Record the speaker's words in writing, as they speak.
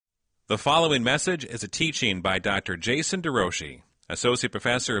The following message is a teaching by Dr. Jason DeRouchie, Associate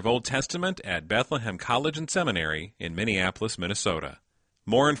Professor of Old Testament at Bethlehem College and Seminary in Minneapolis, Minnesota.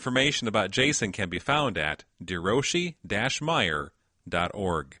 More information about Jason can be found at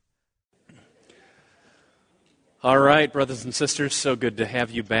derouchie-meyer.org. All right, brothers and sisters, so good to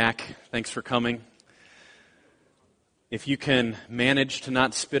have you back. Thanks for coming. If you can manage to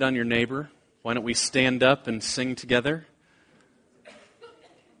not spit on your neighbor, why don't we stand up and sing together?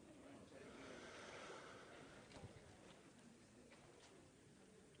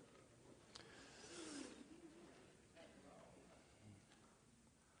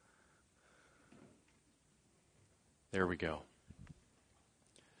 There we go.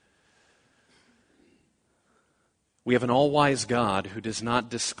 We have an all-wise God who does not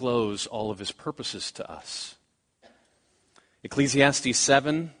disclose all of His purposes to us. Ecclesiastes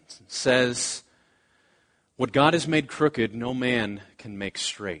 7 says, "What God has made crooked, no man can make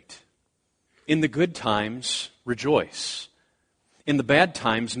straight. In the good times, rejoice. In the bad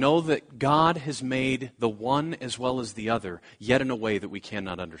times, know that God has made the one as well as the other, yet in a way that we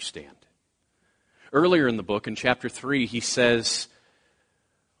cannot understand." Earlier in the book, in chapter 3, he says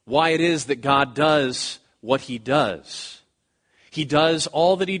why it is that God does what He does. He does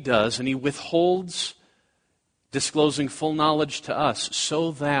all that He does, and He withholds disclosing full knowledge to us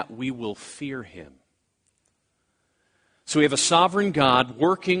so that we will fear Him. So we have a sovereign God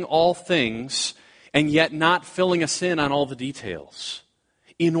working all things and yet not filling us in on all the details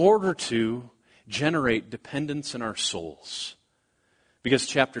in order to generate dependence in our souls. Because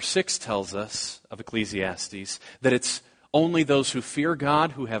chapter 6 tells us of Ecclesiastes that it's only those who fear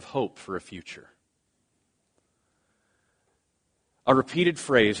God who have hope for a future. A repeated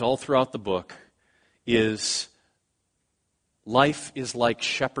phrase all throughout the book is, life is like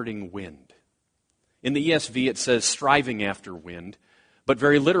shepherding wind. In the ESV it says striving after wind, but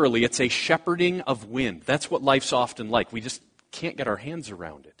very literally it's a shepherding of wind. That's what life's often like. We just can't get our hands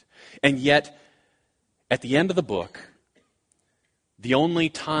around it. And yet, at the end of the book, the only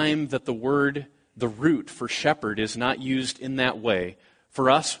time that the root for shepherd is not used in that way,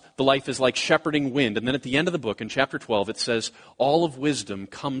 for us, the life is like shepherding wind. And then at the end of the book, in chapter 12, it says, all of wisdom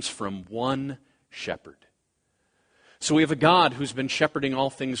comes from one shepherd. So we have a God who's been shepherding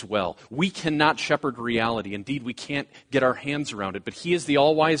all things well. We cannot shepherd reality. Indeed, we can't get our hands around it. But He is the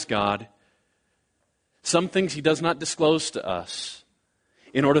all-wise God. Some things He does not disclose to us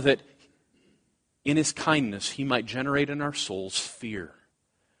in order that in His kindness He might generate in our souls fear.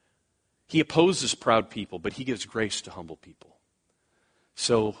 He opposes proud people, but He gives grace to humble people.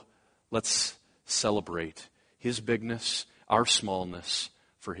 So let's celebrate His bigness, our smallness,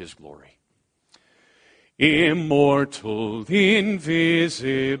 for His glory. Immortal,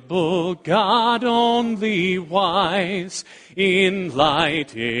 invisible, God only wise, in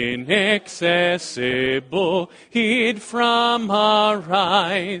light inaccessible, hid from our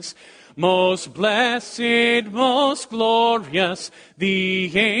eyes. Most blessed, most glorious,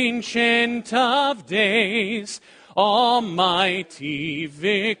 the Ancient of Days, Almighty,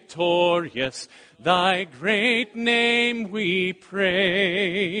 victorious, Thy great name we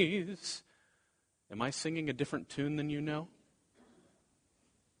praise. Am I singing a different tune than you know?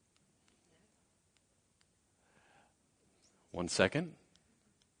 One second.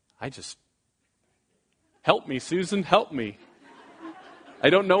 Help me, Susan, help me. I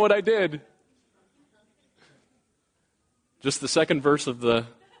don't know what I did. Just the second verse of the...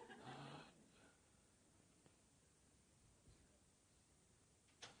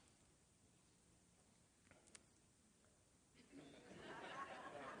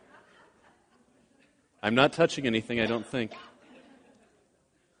 I'm not touching anything, I don't think.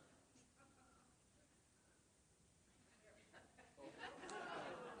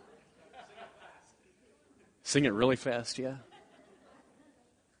 Sing it really fast, yeah.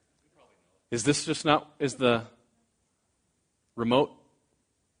 Is this just not, is the remote?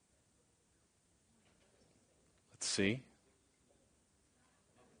 Let's see.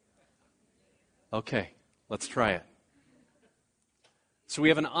 Okay, let's try it. So we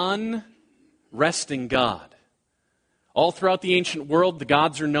have an unresting God. All throughout the ancient world, the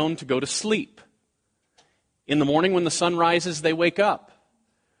gods are known to go to sleep. In the morning when the sun rises, they wake up.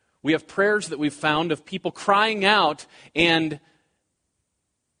 We have prayers that we've found of people crying out and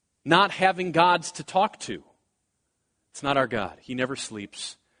not having gods to talk to. It's not our God. He never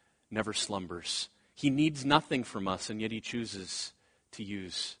sleeps, never slumbers. He needs nothing from us, and yet He chooses to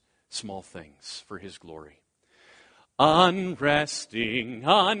use small things for His glory. Unresting,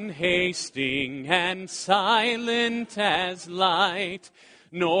 unhasting, and silent as light,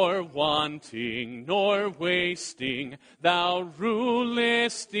 nor wanting, nor wasting, thou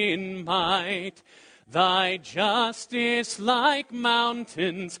rulest in might. Thy justice like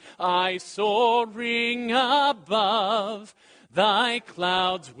mountains, I soaring above. Thy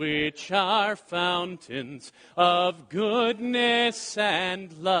clouds which are fountains of goodness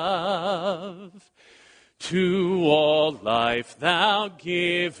and love. To all life thou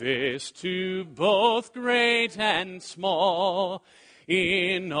givest, to both great and small.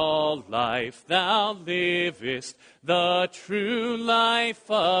 In all life thou livest, the true life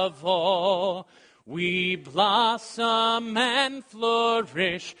of all. We blossom and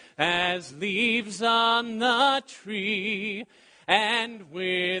flourish as leaves on the tree, and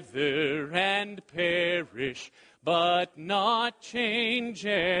wither and perish, but naught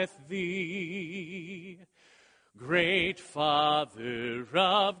changeth thee. Great Father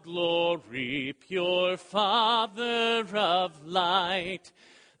of glory, pure Father of light,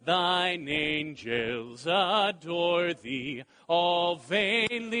 thine angels adore thee, all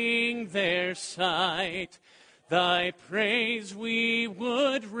veiling their sight. Thy praise we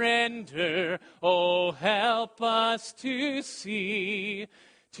would render, oh, help us to see.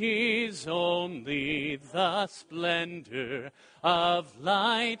 'Tis only the splendor of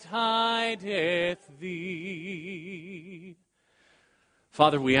light hideth thee.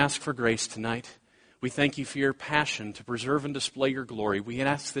 Father, we ask for grace tonight. We thank you for your passion to preserve and display your glory. We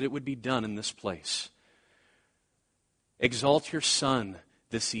ask that it would be done in this place. Exalt your Son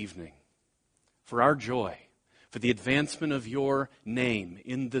this evening for our joy, for the advancement of your name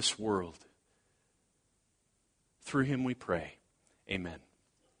in this world. Through him we pray. Amen.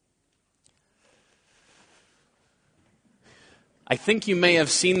 I think you may have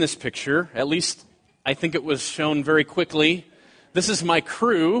seen this picture. At least I think it was shown very quickly. This is my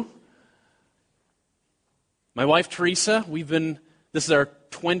crew. My wife, Teresa, this is our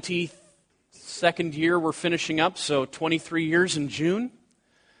 22nd year we're finishing up, so 23 years in June.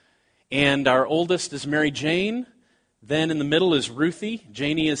 And our oldest is Mary Jane. Then in the middle is Ruthie.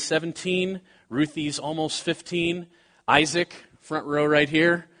 Janie is 17. Ruthie's almost 15. Isaac, front row right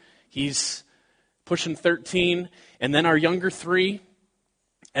here, he's pushing 13. And then our younger three,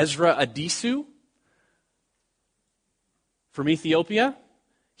 Ezra Adisu from Ethiopia.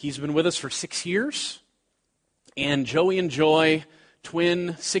 He's been with us for 6 years. And Joey and Joy,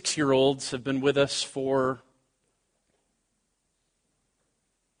 twin 6-year-olds, have been with us for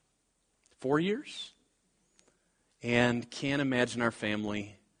 4 years. And can't imagine our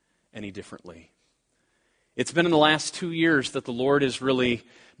family any differently. It's been in the last 2 years that the Lord has really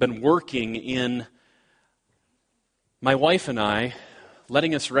been working in my wife and I,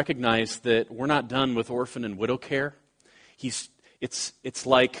 letting us recognize that we're not done with orphan and widow care. It's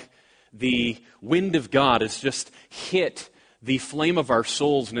like the wind of God has just hit the flame of our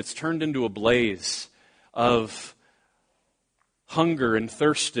souls, and it's turned into a blaze of hunger and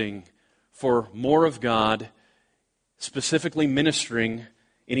thirsting for more of God, specifically ministering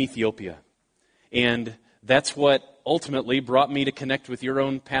in Ethiopia. And that's what ultimately brought me to connect with your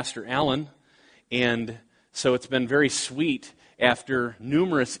own Pastor Allen. And so it's been very sweet after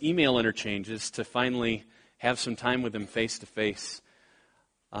numerous email interchanges to finally have some time with him face to face.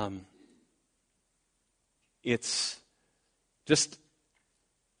 It's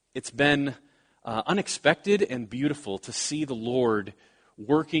been unexpected and beautiful to see the Lord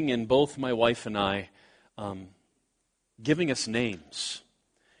working in both my wife and I, giving us names,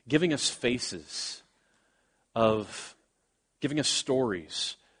 giving us faces, giving us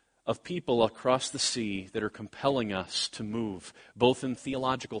stories of people across the sea that are compelling us to move, both in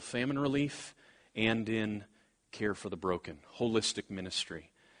theological famine relief and in care for the broken, holistic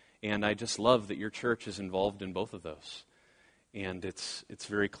ministry. And I just love that your church is involved in both of those. And it's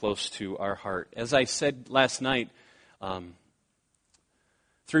very close to our heart. As I said last night,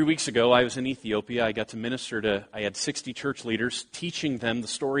 3 weeks ago, I was in Ethiopia. I got to I had 60 church leaders teaching them the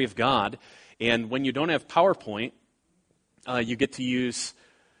story of God. And when you don't have PowerPoint, you get to use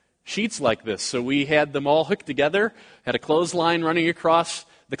sheets like this. So we had them all hooked together, had a clothesline running across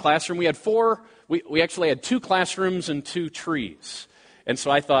the classroom. We had we actually had 2 classrooms and 2 trees. And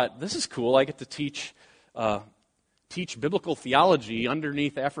so I thought, this is cool. I get to teach biblical theology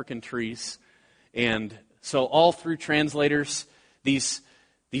underneath African trees. And so all through translators, these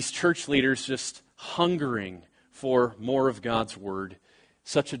church leaders just hungering for more of God's Word.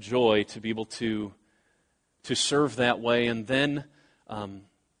 Such a joy to be able to serve that way. And then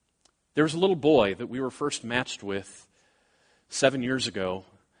there was a little boy that we were first matched with 7 years ago.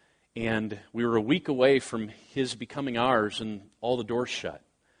 And we were a week away from his becoming ours and all the doors shut.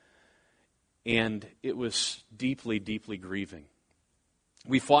 And it was deeply, deeply grieving.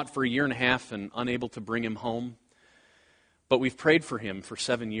 We fought for a year and a half and unable to bring him home, but we've prayed for him for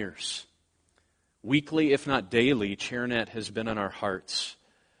 7 years. Weekly, if not daily, Chairnet has been on our hearts.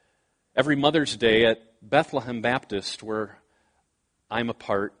 Every Mother's Day at Bethlehem Baptist, where I'm a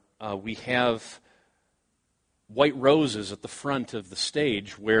part, we have white roses at the front of the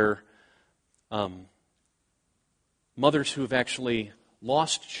stage where mothers who have actually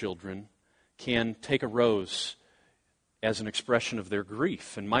lost children can take a rose as an expression of their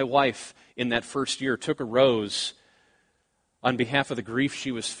grief. And my wife, in that first year, took a rose on behalf of the grief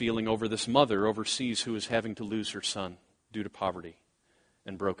she was feeling over this mother overseas who was having to lose her son due to poverty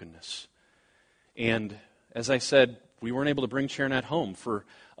and brokenness. And as I said, we weren't able to bring Chairnet home. For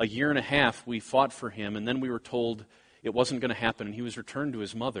a year and a half, we fought for him, and then we were told it wasn't going to happen, and he was returned to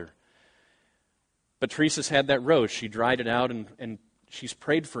his mother. But Teresa's had that rose. She dried it out, and she's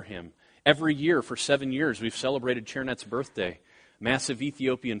prayed for him. Every year for 7 years, we've celebrated Chairnet's birthday. Massive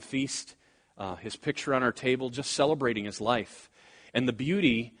Ethiopian feast, his picture on our table, just celebrating his life. And the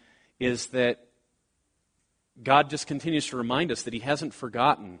beauty is that God just continues to remind us that he hasn't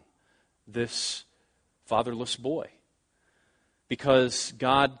forgotten this fatherless boy, because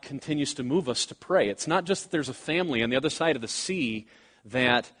God continues to move us to pray. It's not just that there's a family on the other side of the sea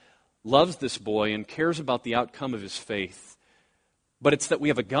that loves this boy and cares about the outcome of his faith, but it's that we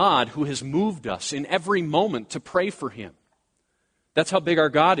have a God who has moved us in every moment to pray for him. That's how big our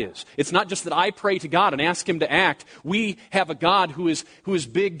God is. It's not just that I pray to God and ask him to act. We have a God who is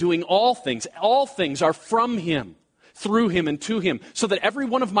big, doing all things. All things are from him, through him, and to him, so that every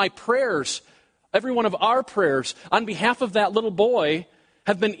one of my prayers, every one of our prayers on behalf of that little boy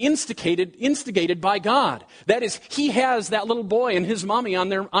have been instigated by God. That is, he has that little boy and his mommy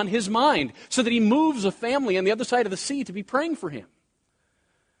on his mind, so that he moves a family on the other side of the sea to be praying for him.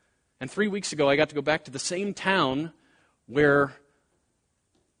 And 3 weeks ago, I got to go back to the same town where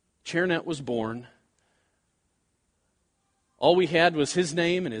Chairnet was born. All we had was his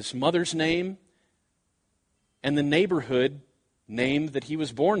name and his mother's name and the neighborhood name that he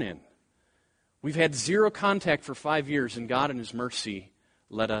was born in. We've had zero contact for 5 years, and God in his mercy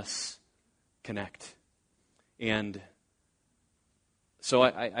let us connect. And so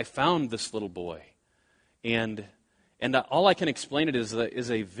I found this little boy, and all I can explain it is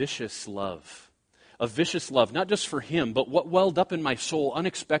a vicious love. A vicious love, not just for him, but what welled up in my soul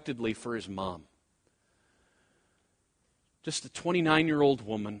unexpectedly for his mom. Just a 29-year-old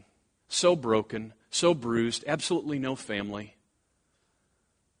woman, so broken, so bruised, absolutely no family.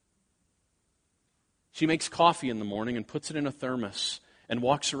 She makes coffee in the morning and puts it in a thermos and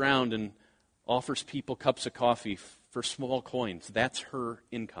walks around and offers people cups of coffee for small coins. That's her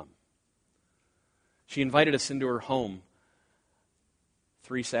income. She invited us into her home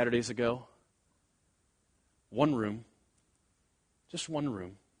 3 Saturdays ago. 1 room, just 1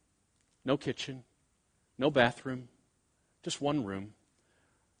 room. No kitchen, no bathroom, just 1 room.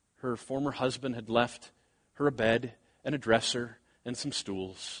 Her former husband had left her a bed and a dresser and some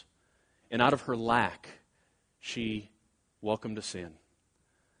stools. And out of her lack, she welcomed us in.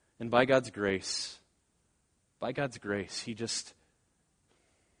 And by God's grace,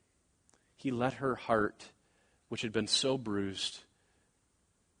 he let her heart, which had been so bruised,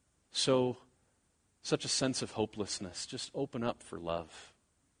 such a sense of hopelessness, just open up for love.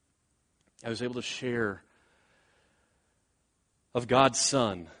 I was able to share of God's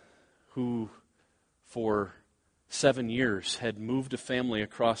Son, who for 7 years had moved a family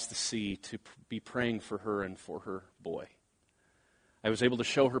across the sea to be praying for her and for her boy. I was able to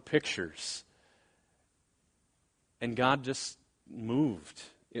show her pictures, and God just moved.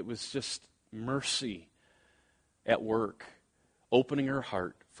 It was just mercy at work, opening her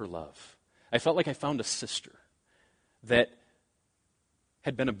heart for love. I felt like I found a sister that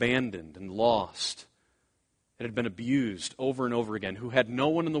had been abandoned and lost, that had been abused over and over again, who had no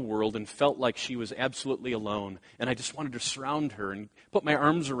one in the world and felt like she was absolutely alone. And I just wanted to surround her and put my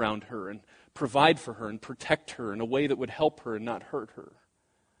arms around her and provide for her and protect her in a way that would help her and not hurt her.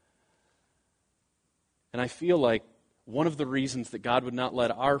 And I feel like one of the reasons that God would not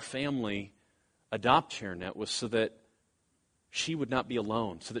let our family adopt Chairnet was so that she would not be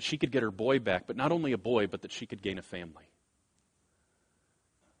alone, so that she could get her boy back, but not only a boy, but that she could gain a family.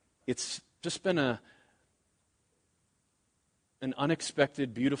 It's just been an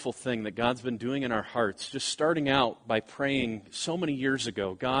unexpected, beautiful thing that God's been doing in our hearts, just starting out by praying so many years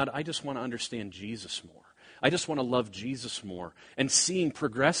ago, God, I just want to understand Jesus more. I just want to love Jesus more. And seeing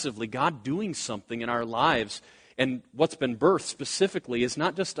progressively God doing something in our lives. And what's been birthed specifically is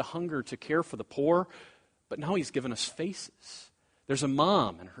not just a hunger to care for the poor, but now he's given us faces. There's a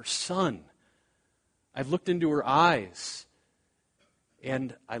mom and her son. I've looked into her eyes,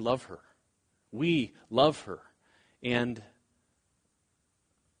 And I love her. We love her. And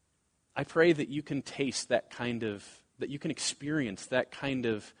I pray that you can taste that you can experience that kind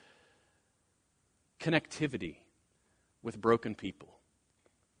of connectivity with broken people.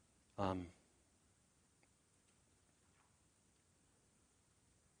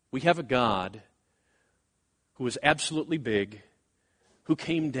 We have a God who is absolutely big, who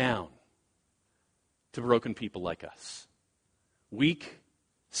came down to broken people like us. Weak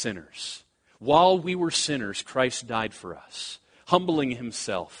sinners. While we were sinners, Christ died for us, humbling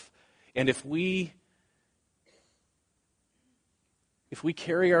himself. And if we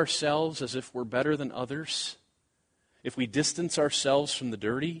carry ourselves as if we're better than others, if we distance ourselves from the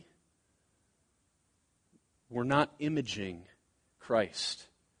dirty, we're not imaging Christ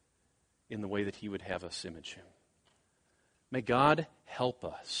in the way that he would have us image him. May God help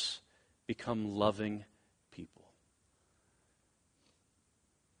us become loving people.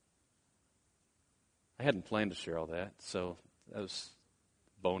 I hadn't planned to share all that, so that was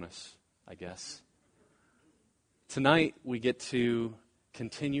bonus, I guess. Tonight we get to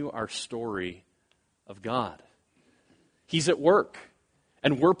continue our story of God. He's at work,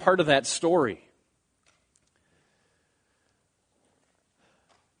 and we're part of that story.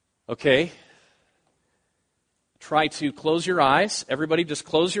 Okay. Try to close your eyes. Everybody just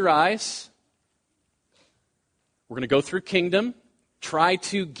close your eyes. We're going to go through kingdom. Try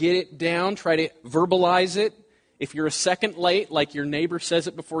to get it down. Try to verbalize it. If you're a second late, like your neighbor says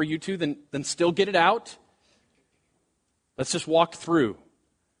it before you two, then still get it out. Let's just walk through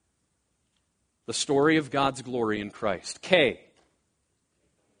the story of God's glory in Christ. K.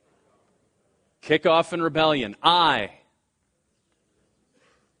 Kickoff and rebellion. I.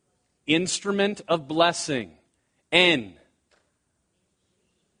 Instrument of blessing. N.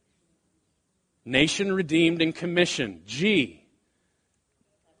 Nation redeemed and commissioned. G.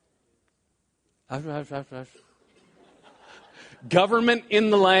 Government in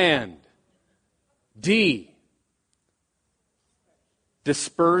the land. D.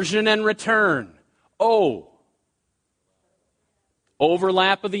 Dispersion and return. O.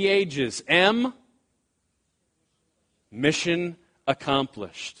 Overlap of the ages. M. Mission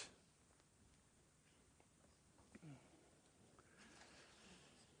accomplished.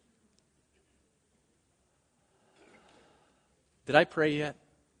 Did I pray yet?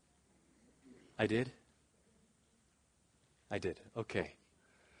 I did? I did. Okay.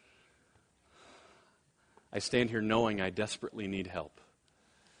 I stand here knowing I desperately need help.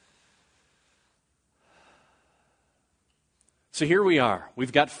 So here we are.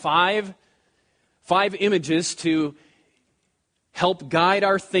 We've got five images to help guide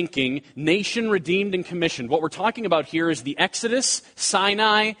our thinking. Nation redeemed and commissioned. What we're talking about here is the Exodus,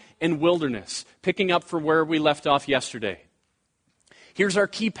 Sinai, and wilderness, picking up from where we left off yesterday. Here's our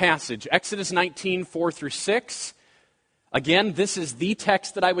key passage, Exodus 19, 4 through 6. Again, this is the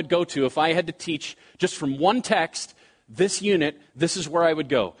text that I would go to if I had to teach just from one text, this unit, this is where I would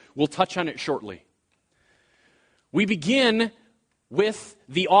go. We'll touch on it shortly. We begin with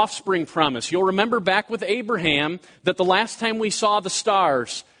the offspring promise. You'll remember back with Abraham that the last time we saw the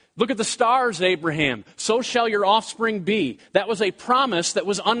stars, look at the stars, Abraham, so shall your offspring be. That was a promise that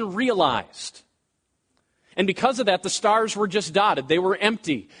was unrealized. And because of that, the stars were just dotted. They were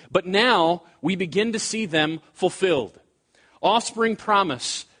empty. But now we begin to see them fulfilled. Offspring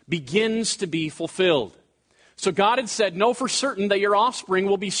promise begins to be fulfilled. So God had said, know for certain that your offspring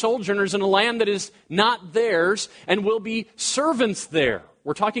will be sojourners in a land that is not theirs and will be servants there.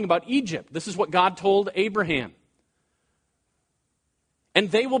 We're talking about Egypt. This is what God told Abraham. And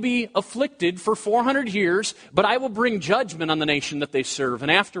they will be afflicted for 400 years, but I will bring judgment on the nation that they serve,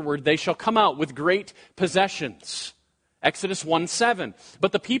 and afterward they shall come out with great possessions. Exodus 1:7.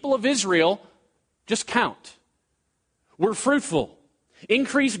 But the people of Israel, just count, were fruitful,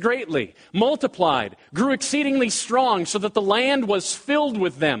 increased greatly, multiplied, grew exceedingly strong, so that the land was filled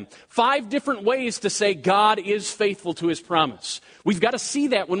with them. 5 different ways to say God is faithful to his promise. We've got to see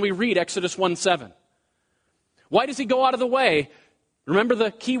that when we read Exodus 1:7. Why does he go out of the way? Remember the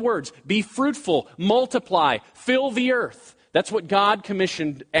key words. Be fruitful, multiply, fill the earth. That's what God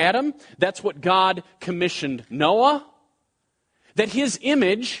commissioned Adam. That's what God commissioned Noah. That his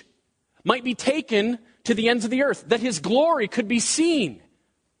image might be taken to the ends of the earth. That his glory could be seen.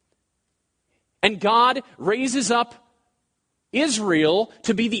 And God raises up Israel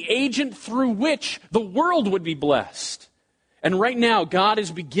to be the agent through which the world would be blessed. And right now, God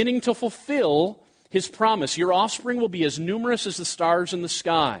is beginning to fulfill his promise. Your offspring will be as numerous as the stars in the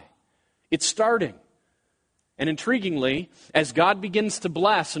sky. It's starting. And intriguingly, as God begins to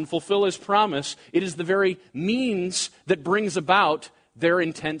bless and fulfill his promise, it is the very means that brings about their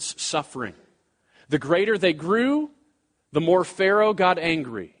intense suffering. The greater they grew, the more Pharaoh got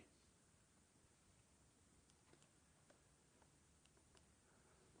angry.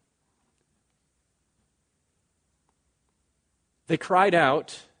 They cried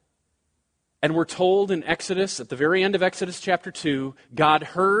out, and we're told in Exodus, at the very end of Exodus chapter 2, God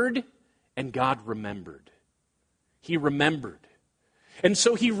heard and God remembered. He remembered. And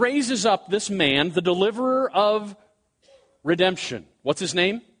so he raises up this man, the deliverer of redemption. What's his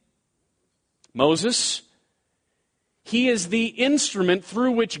name? Moses. He is the instrument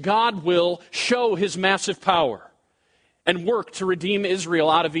through which God will show his massive power and work to redeem Israel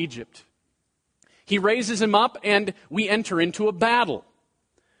out of Egypt. He raises him up, and we enter into a battle.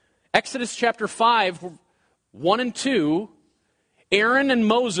 Exodus chapter 5, 1 and 2, Aaron and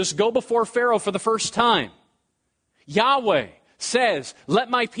Moses go before Pharaoh for the first time. Yahweh says, "Let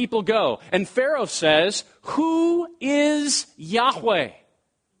my people go." And Pharaoh says, "Who is Yahweh?"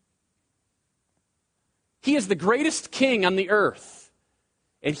 He is the greatest king on the earth,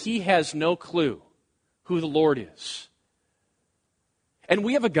 and he has no clue who the Lord is. And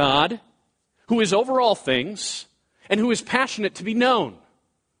we have a God who is over all things and who is passionate to be known,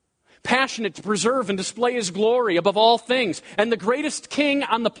 passionate to preserve and display his glory above all things. And the greatest king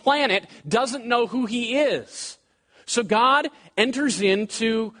on the planet doesn't know who he is. So God enters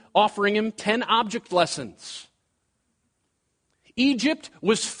into offering him 10 object lessons. Egypt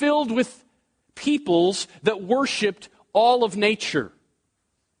was filled with peoples that worshipped all of nature.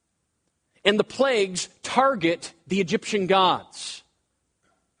 And the plagues target the Egyptian gods.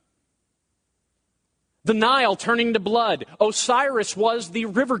 The Nile turning to blood. Osiris was the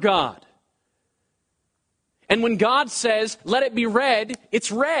river god. And when God says, "Let it be red,"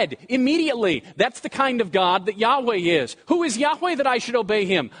 it's red immediately. That's the kind of God that Yahweh is. Who is Yahweh that I should obey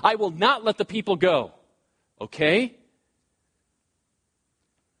him? I will not let the people go. Okay?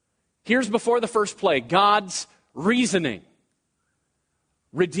 Here's before the first plague, God's reasoning.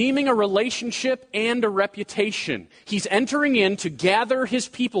 Redeeming a relationship and a reputation. He's entering in to gather his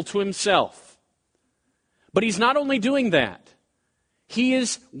people to himself. But he's not only doing that. He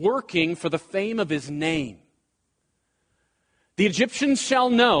is working for the fame of his name. The Egyptians shall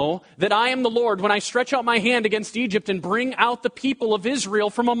know that I am the Lord when I stretch out my hand against Egypt and bring out the people of Israel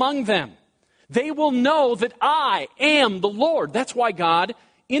from among them. They will know that I am the Lord. That's why God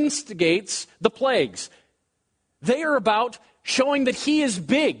instigates the plagues. They are about showing that he is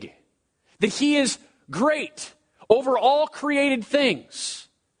big, that he is great over all created things.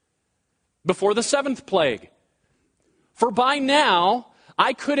 Before the 7th plague. For by now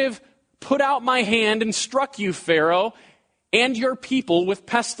I could have put out my hand and struck you, Pharaoh, and your people with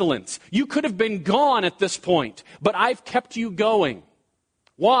pestilence. You could have been gone at this point, but I've kept you going.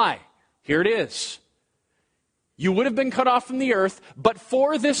 Why? Here it is. You would have been cut off from the earth, but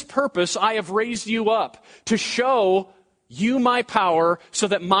for this purpose I have raised you up, to show you my power, so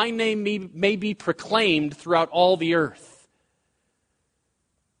that my name may be proclaimed throughout all the earth.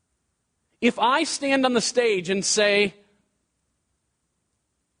 If I stand on the stage and say,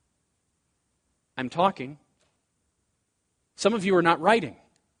 I'm talking, some of you are not writing.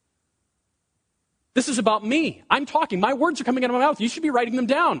 This is about me. I'm talking. My words are coming out of my mouth. You should be writing them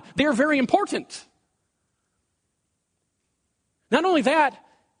down. They are very important. Not only that,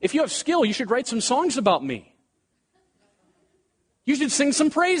 if you have skill, you should write some songs about me. You should sing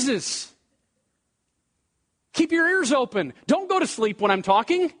some praises. Keep your ears open. Don't go to sleep when I'm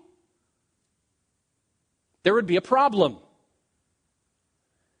talking. There would be a problem.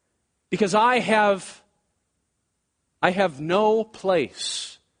 Because I have no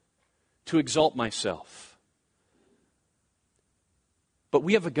place to exalt myself. But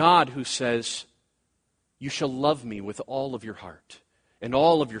we have a God who says, you shall love me with all of your heart and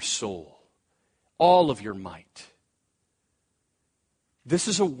all of your soul, all of your might. This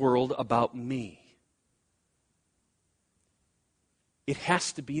is a world about me. It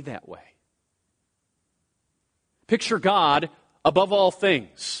has to be that way. Picture God above all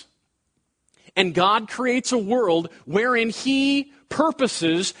things. And God creates a world wherein he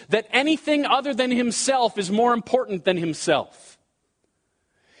purposes that anything other than himself is more important than himself.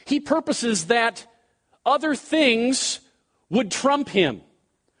 He purposes that other things would trump him.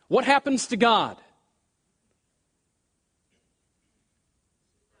 What happens to God?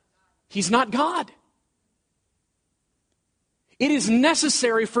 He's not God. It is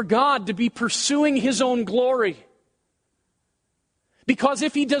necessary for God to be pursuing his own glory. Because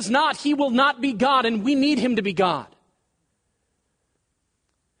if he does not, he will not be God, and we need him to be God.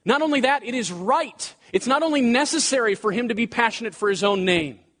 Not only that, it is right. It's not only necessary for him to be passionate for his own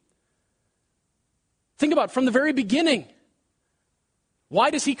name. Think about it, from the very beginning. Why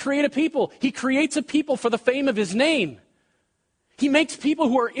does he create a people? He creates a people for the fame of his name. He makes people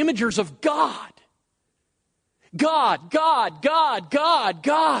who are imagers of God. God, God, God, God,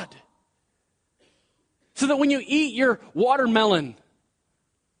 God. So that when you eat your watermelon,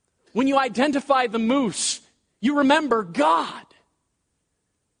 when you identify the moose, you remember God.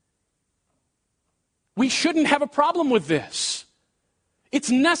 We shouldn't have a problem with this. It's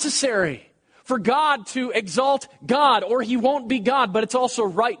necessary for God to exalt God, or he won't be God, but it's also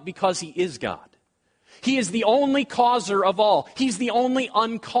right because he is God. He is the only causer of all. He's the only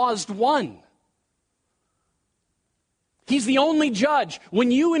uncaused one. He's the only judge.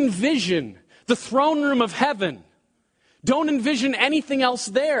 When you envision the throne room of heaven, don't envision anything else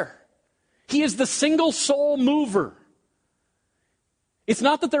there. He is the single sole mover. It's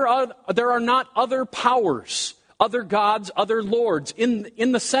not that there are not other powers, other gods, other lords,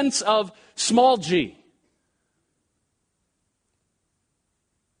 in the sense of small g.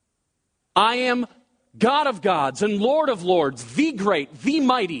 I am God of gods and Lord of lords, the great, the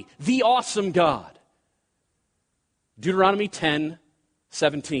mighty, the awesome God. Deuteronomy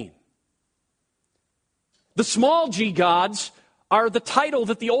 10:17. The small g gods are the title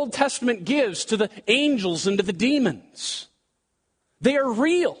that the Old Testament gives to the angels and to the demons. They are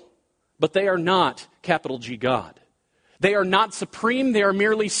real, but they are not capital G God. They are not supreme, they are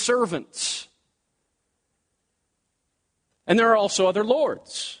merely servants. And there are also other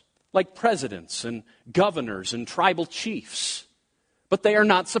lords, like presidents and governors and tribal chiefs. But they are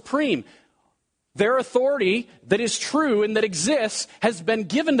not supreme. Their authority that is true and that exists has been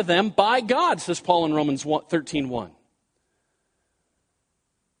given to them by God, says Paul in Romans 13:1.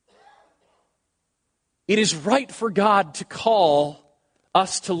 It is right for God to call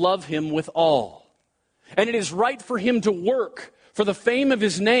us to love him with all. And it is right for him to work for the fame of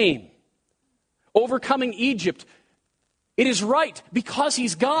his name, overcoming Egypt. It is right because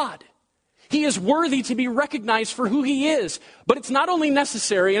he's God. He is worthy to be recognized for who he is. But it's not only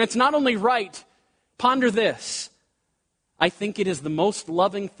necessary and it's not only right. Ponder this. I think it is the most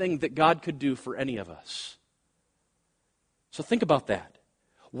loving thing that God could do for any of us. So think about that.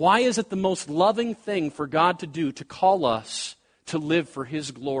 Why is it the most loving thing for God to do to call us to live for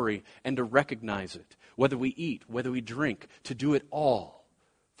his glory and to recognize it? Whether we eat, whether we drink, to do it all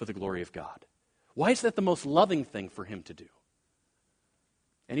for the glory of God. Why is that the most loving thing for him to do?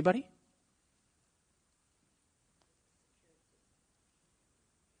 Anybody?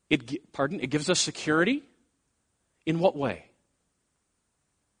 It gives us security? In what way?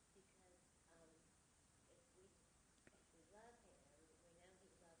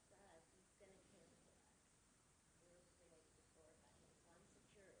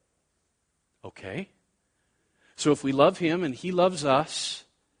 Okay. So if we love him and he loves us,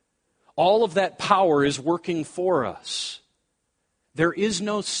 all of that power is working for us. There is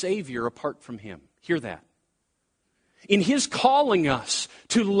no Savior apart from him. Hear that. In his calling us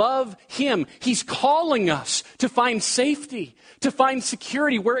to love him, he's calling us to find safety, to find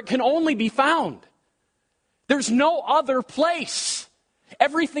security where it can only be found. There's no other place.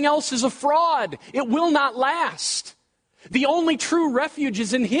 Everything else is a fraud. It will not last. The only true refuge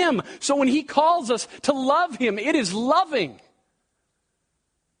is in him. So when he calls us to love him, it is loving.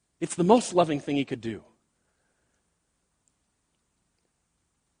 It's the most loving thing he could do.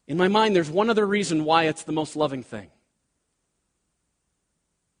 In my mind, there's one other reason why it's the most loving thing.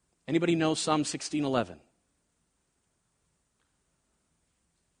 Anybody know Psalm 16:11?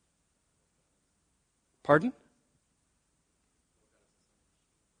 Pardon?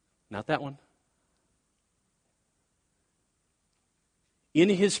 Not that one. In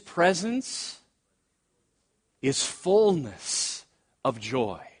his presence is fullness of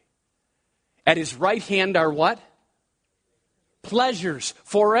joy. At his right hand are what? Pleasures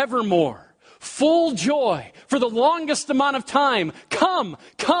forevermore. Full joy for the longest amount of time. Come,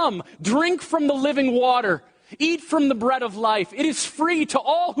 come, drink from the living water. Eat from the bread of life. It is free to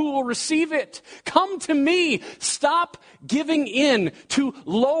all who will receive it. Come to me. Stop giving in to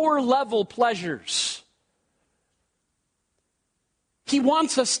lower level pleasures. He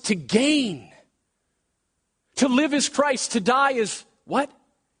wants us to gain. To live is Christ. To die is what?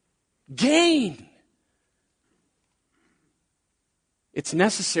 Gain. It's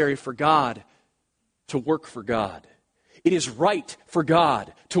necessary for God to work for God. It is right for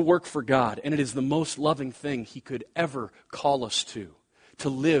God to work for God. And it is the most loving thing he could ever call us to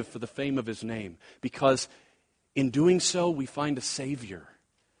live for the fame of his name. Because in doing so, we find a Savior.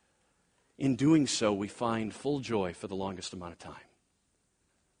 In doing so, we find full joy for the longest amount of time.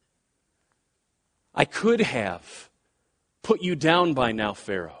 I could have put you down by now,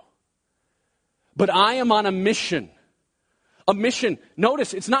 Pharaoh. But I am on a mission. A mission,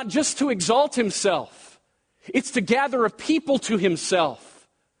 notice, it's not just to exalt himself. It's to gather a people to himself.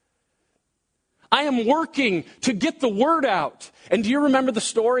 I am working to get the word out. And do you remember the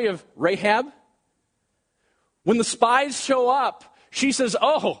story of Rahab? When the spies show up, she says,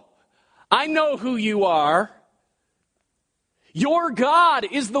 "Oh, I know who you are. Your God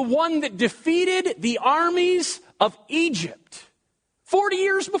is the one that defeated the armies of Egypt 40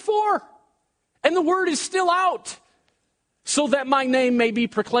 years before. And the word is still out, so that my name may be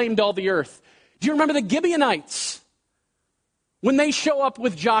proclaimed all the earth." Do you remember the Gibeonites? When they show up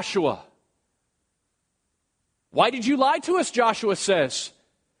with Joshua. "Why did you lie to us?" Joshua says.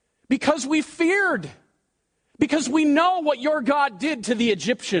 "Because we feared. Because we know what your God did to the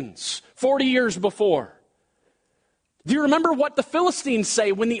Egyptians 40 years before." Do you remember what the Philistines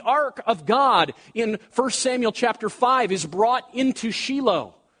say when the ark of God in 1 Samuel chapter 5 is brought into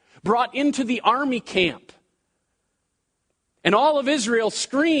Shiloh, brought into the army camp? And all of Israel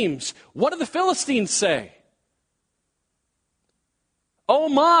screams. What do the Philistines say? "Oh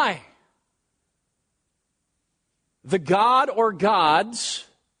my, the God or gods,"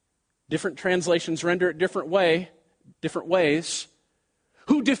 different translations render it different ways,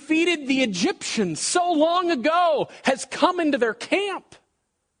 "who defeated the Egyptians so long ago has come into their camp.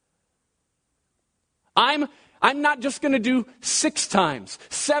 I'm not just going to do 6 times,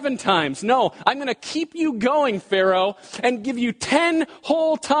 7 times. No, I'm going to keep you going, Pharaoh, and give you 10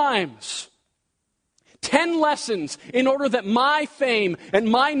 whole times. 10 lessons in order that my fame and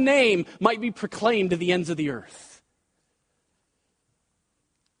my name might be proclaimed to the ends of the earth."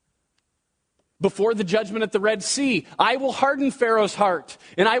 Before the judgment at the Red Sea, "I will harden Pharaoh's heart,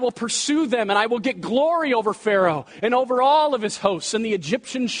 and I will pursue them, and I will get glory over Pharaoh and over all of his hosts, and the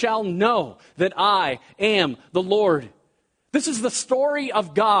Egyptians shall know that I am the Lord." This is the story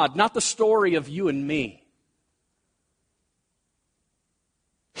of God, not the story of you and me.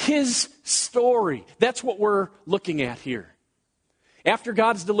 His story. That's what we're looking at here. After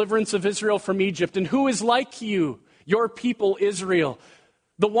God's deliverance of Israel from Egypt, "And who is like you, your people Israel?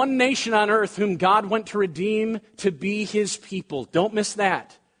 The one nation on earth whom God went to redeem to be his people." Don't miss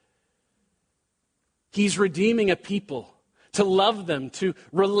that. He's redeeming a people, to love them, to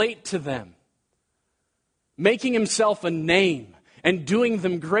relate to them, making himself a name and doing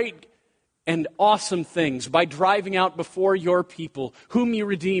them great and awesome things by driving out before your people, whom you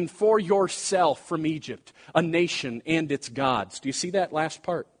redeemed for yourself from Egypt, a nation and its gods. Do you see that last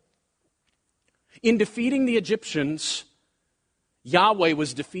part? In defeating the Egyptians, Yahweh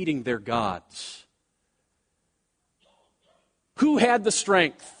was defeating their gods. Who had the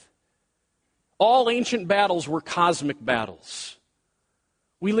strength? All ancient battles were cosmic battles.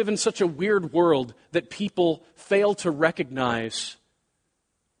 We live in such a weird world that people fail to recognize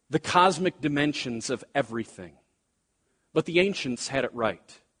the cosmic dimensions of everything. But the ancients had it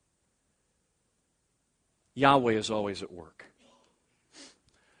right. Yahweh is always at work.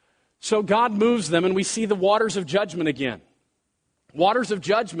 So God moves them, and we see the waters of judgment again. Waters of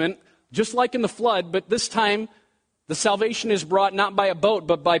judgment, just like in the flood, but this time the salvation is brought not by a boat,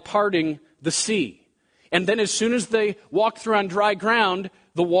 but by parting the sea. And then as soon as they walk through on dry ground,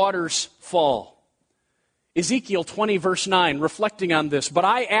 the waters fall. Ezekiel 20, verse 9, reflecting on this. "But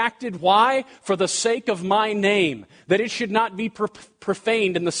I acted, why? For the sake of my name, that it should not be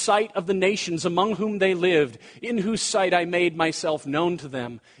profaned in the sight of the nations among whom they lived, in whose sight I made myself known to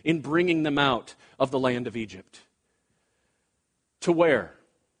them in bringing them out of the land of Egypt." To where?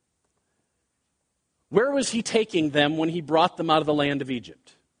 Where was he taking them when he brought them out of the land of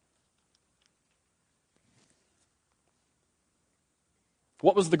Egypt?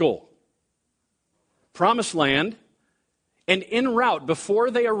 What was the goal? Promised land. And en route, before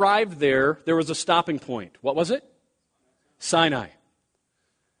they arrived there was a stopping point. What was it? Sinai.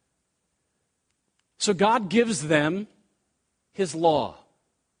 So God gives them his law.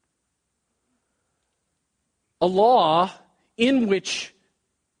 A law in which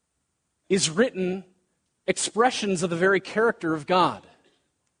is written expressions of the very character of God.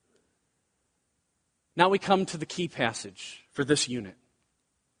 Now we come to the key passage for this unit.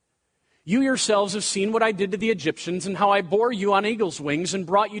 "You yourselves have seen what I did to the Egyptians and how I bore you on eagle's wings and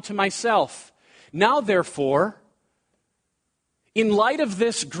brought you to myself. Now, therefore, in light of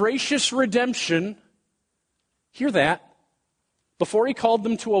this gracious redemption," hear that, before he called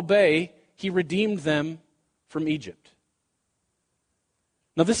them to obey, he redeemed them from Egypt.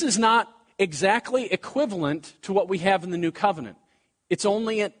 Now, this is not exactly equivalent to what we have in the New Covenant. It's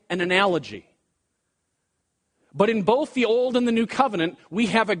only an analogy. But in both the Old and the New Covenant, we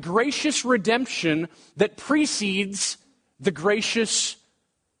have a gracious redemption that precedes the gracious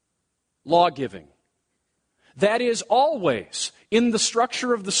law-giving. That is, always, in the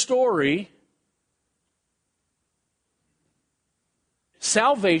structure of the story,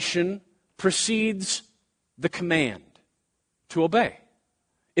 salvation precedes the command to obey.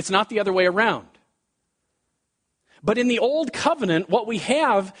 It's not the other way around. But in the Old Covenant, what we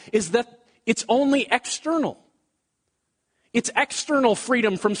have is that it's only external. It's external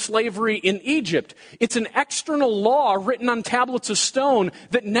freedom from slavery in Egypt. It's an external law written on tablets of stone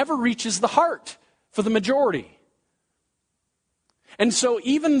that never reaches the heart for the majority. And so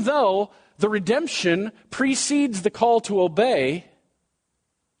even though the redemption precedes the call to obey,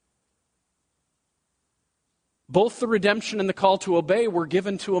 both the redemption and the call to obey were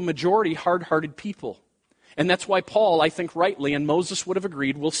given to a majority hard-hearted people. And that's why Paul, I think rightly, and Moses would have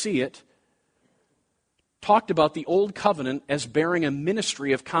agreed, we'll see it, talked about the Old Covenant as bearing a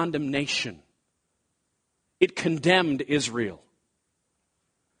ministry of condemnation. It condemned Israel.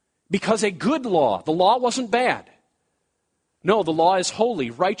 Because a good law, the law wasn't bad. No, the law is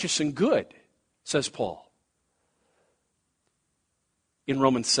holy, righteous, and good, says Paul in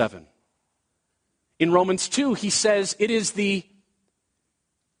Romans 7. In Romans 2, he says it is the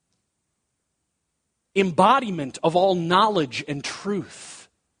embodiment of all knowledge and truth.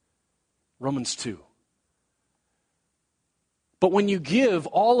 Romans 2. But when you give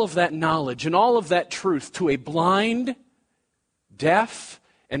all of that knowledge and all of that truth to a blind, deaf,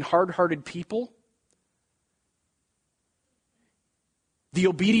 and hard-hearted people, the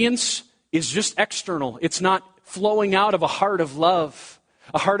obedience is just external. It's not flowing out of a heart of love,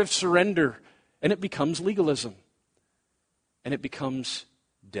 a heart of surrender, and it becomes legalism. And it becomes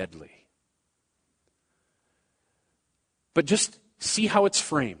deadly. But just see how it's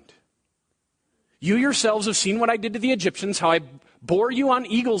framed. You yourselves have seen what I did to the Egyptians, how I bore you on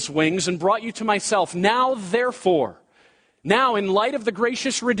eagle's wings and brought you to myself. Now, therefore, now in light of the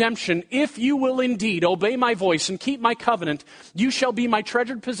gracious redemption, if you will indeed obey my voice and keep my covenant, you shall be my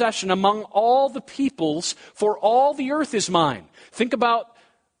treasured possession among all the peoples, for all the earth is mine. Think about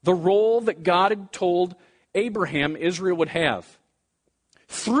the role that God had told Abraham Israel would have.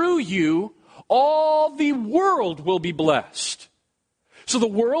 Through you, all the world will be blessed. So the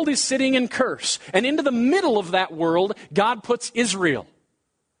world is sitting in curse. And into the middle of that world, God puts Israel.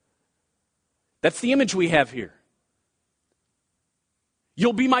 That's the image we have here.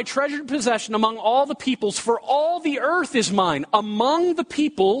 You'll be my treasured possession among all the peoples, for all the earth is mine. Among the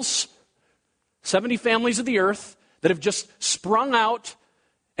peoples, 70 families of the earth that have just sprung out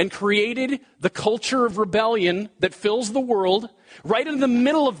and created the culture of rebellion that fills the world, right in the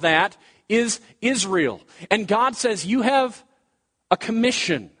middle of that is Israel. And God says, you have a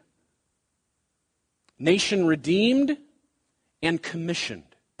commission. Nation redeemed and commissioned.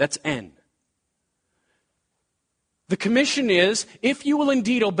 That's N. The commission is, if you will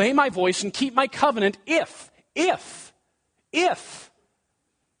indeed obey my voice and keep my covenant, if,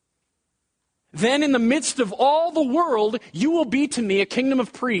 then in the midst of all the world, you will be to me a kingdom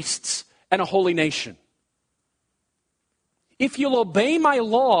of priests and a holy nation. If you'll obey my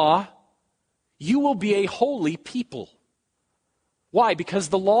law, you will be a holy people. Why? Because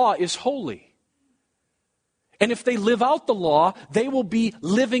the law is holy. And if they live out the law, they will be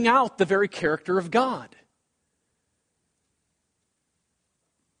living out the very character of God.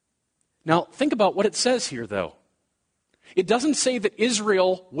 Now, think about what it says here, though. It doesn't say that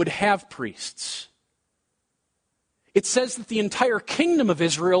Israel would have priests. It says that the entire kingdom of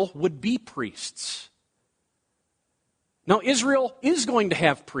Israel would be priests. Now, Israel is going to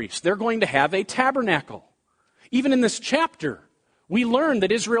have priests. They're going to have a tabernacle. Even in this chapter, we learn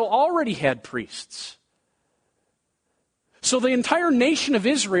that Israel already had priests. So the entire nation of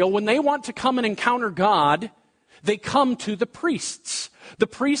Israel, when they want to come and encounter God, they come to the priests. The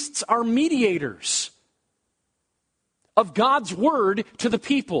priests are mediators of God's word to the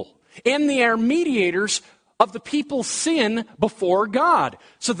people. And they are mediators of the people's sin before God.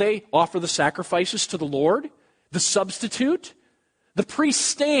 So they offer the sacrifices to the Lord, the substitute. The priests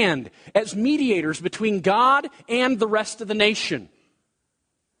stand as mediators between God and the rest of the nation.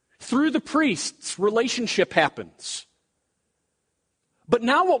 Through the priests, relationship happens. But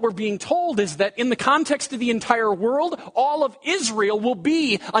now what we're being told is that in the context of the entire world, all of Israel will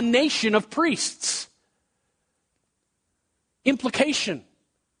be a nation of priests. Implication.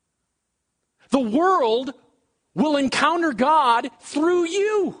 The world will encounter God through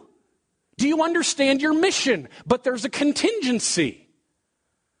you. Do you understand your mission? But there's a contingency.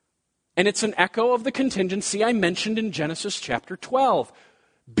 And it's an echo of the contingency I mentioned in Genesis chapter 12.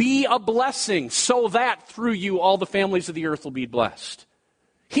 Be a blessing so that through you all the families of the earth will be blessed.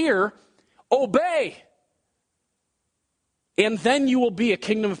 Here, obey. And then you will be a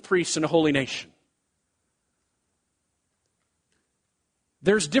kingdom of priests and a holy nation.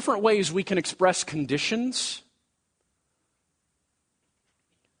 there's different ways we can express conditions.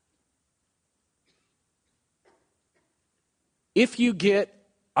 If you get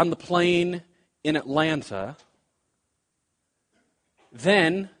on the plane in Atlanta,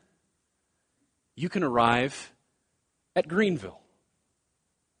 then you can arrive at Greenville.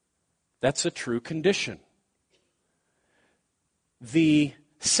 That's a true condition. The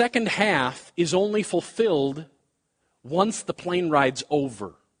second half is only fulfilled once the plane ride's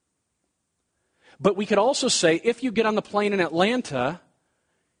over. But we could also say, if you get on the plane in Atlanta,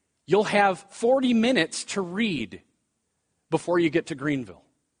 you'll have 40 minutes to read before you get to Greenville.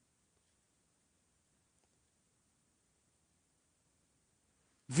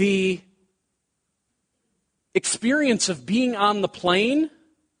 The experience of being on the plane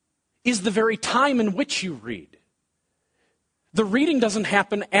is the very time in which you read. The reading doesn't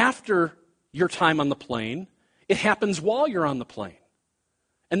happen after your time on the plane. It happens while you're on the plane.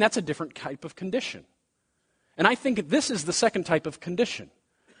 And that's a different type of condition. And I think this is the second type of condition,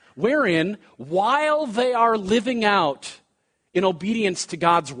 wherein while they are living out in obedience to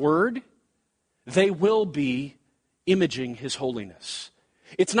God's word, they will be imaging His holiness.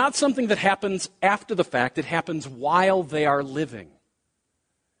 It's not something that happens after the fact. It happens while they are living.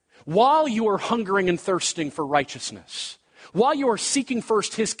 While you are hungering and thirsting for righteousness, while you are seeking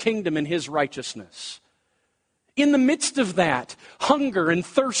first His kingdom and His righteousness, in the midst of that, hunger and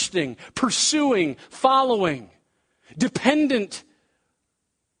thirsting, pursuing, following, dependent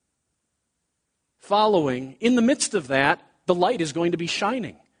following, in the midst of that, the light is going to be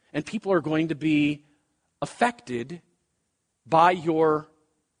shining, and people are going to be affected by your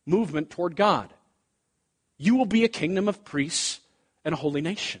movement toward God. You will be a kingdom of priests and a holy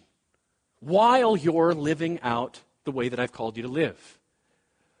nation while you're living out the way that I've called you to live.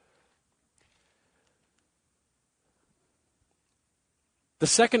 The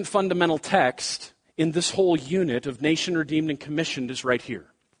second fundamental text in this whole unit of nation redeemed and commissioned is right here.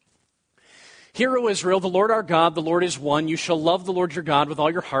 Hear, O Israel, the Lord our God, the Lord is one. You shall love the Lord your God with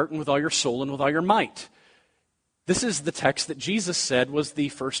all your heart and with all your soul and with all your might. This is the text that Jesus said was the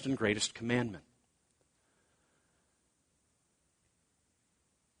first and greatest commandment.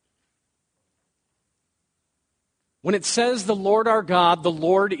 When it says the Lord our God, the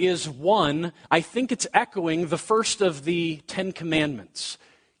Lord is one, I think it's echoing the first of the 10 commandments.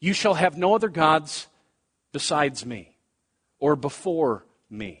 You shall have no other gods besides me or before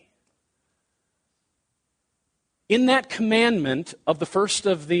me. In that commandment of the first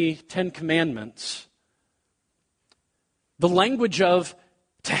of the 10 commandments, the language of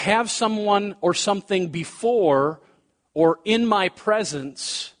to have someone or something before or in my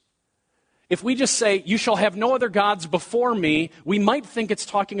presence, if we just say, you shall have no other gods before me, we might think it's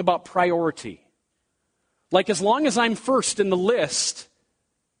talking about priority. Like as long as I'm first in the list,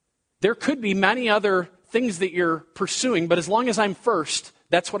 there could be many other things that you're pursuing, but as long as I'm first,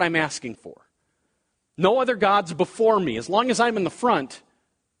 that's what I'm asking for. No other gods before me. As long as I'm in the front,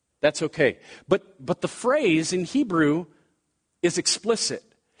 that's okay. But the phrase in Hebrew is explicit.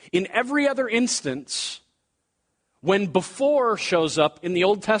 In every other instance, when before shows up in the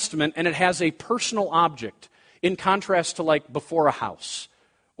Old Testament and it has a personal object, in contrast to like before a house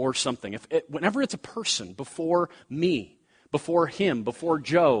or something, whenever it's a person, before me, before him, before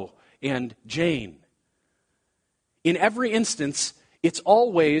Joe and Jane, in every instance, it's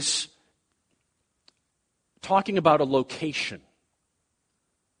always talking about a location.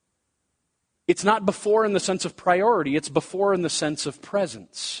 It's not before in the sense of priority, it's before in the sense of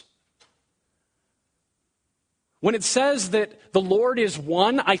presence. When it says that the Lord is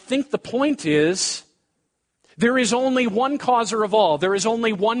one, I think the point is there is only one causer of all. There is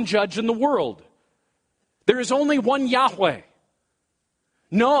only one judge in the world. There is only one Yahweh.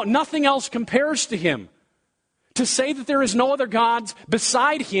 No, nothing else compares to Him. To say that there is no other gods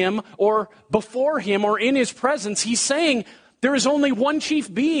beside Him or before Him or in His presence, He's saying there is only one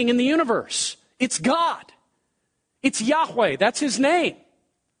chief being in the universe. It's God. It's Yahweh. That's His name.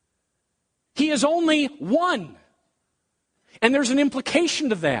 He is only one. And there's an implication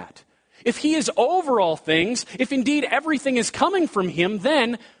to that. If He is over all things, if indeed everything is coming from Him,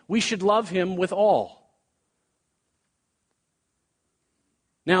 then we should love Him with all.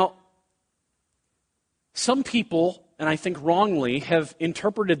 Now, some people, and I think wrongly, have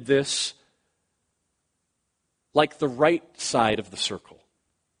interpreted this like the right side of the circle.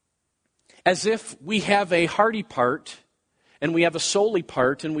 As if we have a hearty part, and we have a souly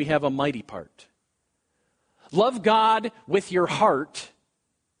part, and we have a mighty part. Love God with your heart.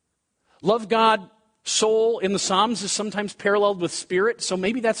 Love God, soul in the Psalms is sometimes paralleled with spirit, so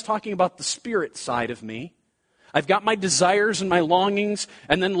maybe that's talking about the spirit side of me. I've got my desires and my longings,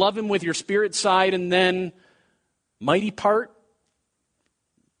 and then love him with your spirit side, and then mighty part,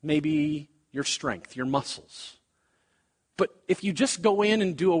 maybe your strength, your muscles. But if you just go in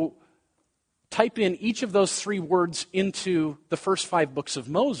and type in each of those three words into the first 5 books of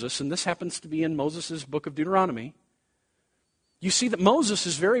Moses, and this happens to be in Moses' book of Deuteronomy, you see that Moses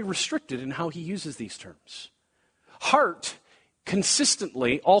is very restricted in how he uses these terms. Heart,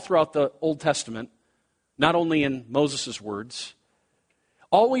 consistently, all throughout the Old Testament, not only in Moses' words,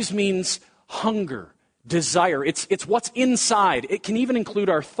 always means hunger, desire. It's what's inside. It can even include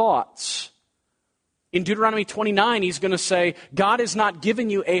our thoughts. In Deuteronomy 29, he's going to say, God has not given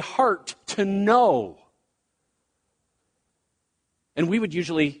you a heart to know. And we would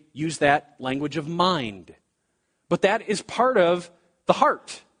usually use that language of mind. But that is part of the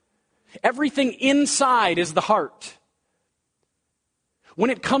heart. Everything inside is the heart. When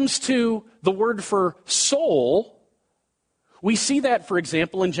it comes to the word for soul, we see that, for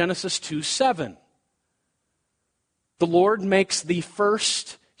example, in Genesis 2:7. The Lord makes the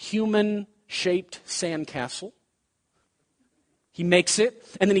first human-shaped sandcastle. He makes it,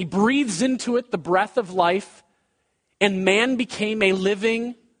 and then he breathes into it the breath of life, and man became a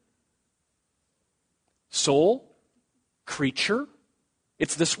living soul, creature.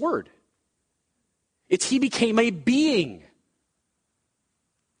 It's this word. It's he became a being.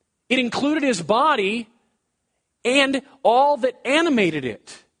 It included his body and all that animated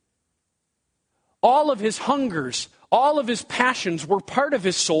it. All of his hungers, all of his passions were part of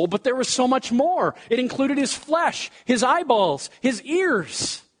his soul, but there was so much more. It included his flesh, his eyeballs, his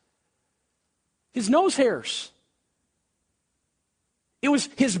ears, his nose hairs. It was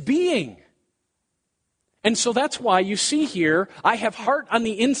his being. And so that's why you see here, I have heart on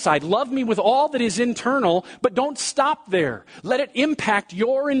the inside. Love me with all that is internal, but don't stop there. Let it impact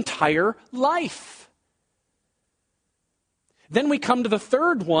your entire life. Then we come to the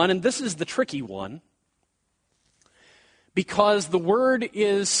third one, and this is the tricky one, because the word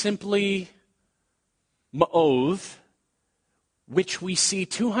is simply ma'oth, which we see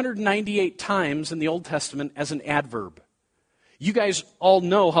 298 times in the Old Testament as an adverb. You guys all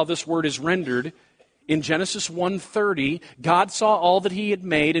know how this word is rendered. In Genesis 1:30, God saw all that he had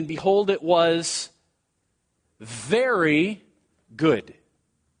made, and behold, it was very good.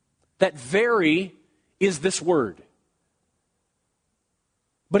 That very is this word.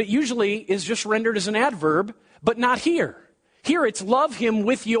 But it usually is just rendered as an adverb, but not here. Here it's love him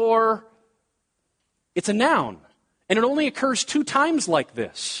with your, it's a noun. And it only occurs 2 times like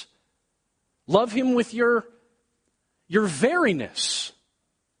this. Love him with your veriness.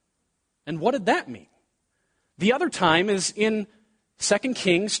 And what did that mean? The other time is in 2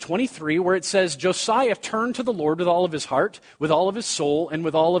 Kings 23, where it says, Josiah turned to the Lord with all of his heart, with all of his soul, and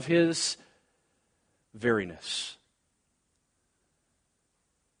with all of his veriness.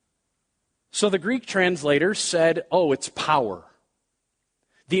 So the Greek translators said, oh, it's power.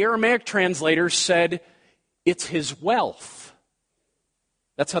 The Aramaic translators said, it's his wealth.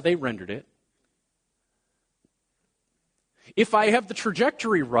 That's how they rendered it. If I have the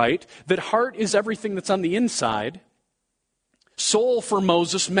trajectory right, that heart is everything that's on the inside, soul for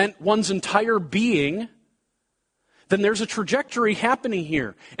Moses meant one's entire being, then there's a trajectory happening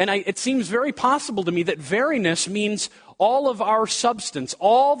here. And it seems very possible to me that veriness means all of our substance,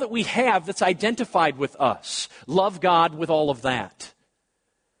 all that we have that's identified with us. Love God with all of that.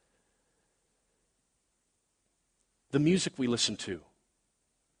 The music we listen to,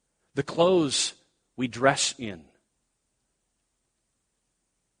 the clothes we dress in,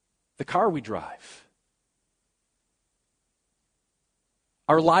 the car we drive,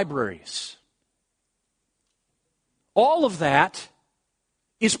 our libraries. All of that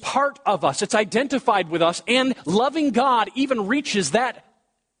is part of us. It's identified with us, and loving God even reaches that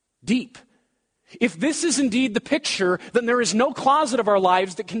deep. If this is indeed the picture, then there is no closet of our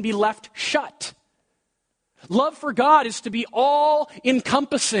lives that can be left shut. Love for God is to be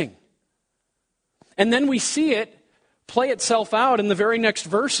all-encompassing. And then we see it play itself out in the very next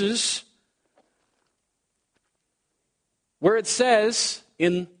verses, where it says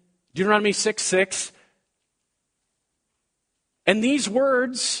in Deuteronomy 6:6, and these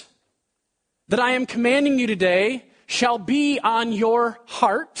words that I am commanding you today shall be on your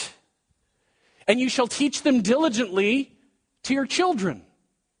heart, and you shall teach them diligently to your children.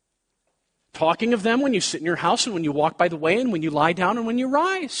 Talking of them when you sit in your house and when you walk by the way and when you lie down and when you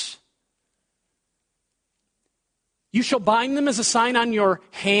rise. You shall bind them as a sign on your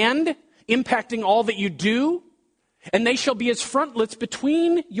hand, impacting all that you do, and they shall be as frontlets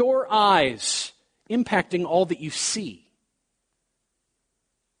between your eyes, impacting all that you see.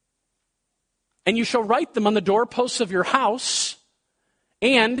 And you shall write them on the doorposts of your house,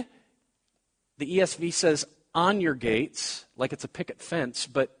 and the ESV says on your gates, like it's a picket fence,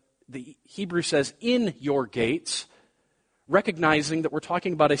 but the Hebrew says in your gates, recognizing that we're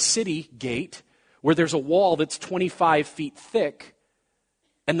talking about a city gate where there's a wall that's 25 feet thick,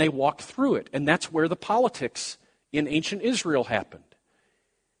 and they walk through it. And that's where the politics in ancient Israel happened.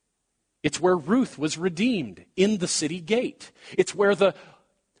 It's where Ruth was redeemed, in the city gate. It's where the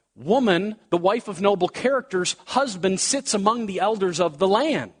woman, the wife of noble character's husband, sits among the elders of the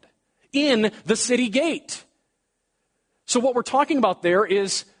land, in the city gate. So what we're talking about there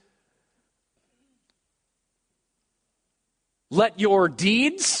is, let your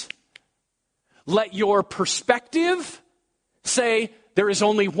deeds, let your perspective say, there is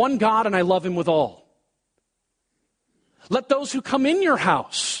only one God and I love him with all. Let those who come in your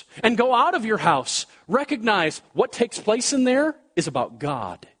house and go out of your house recognize what takes place in there is about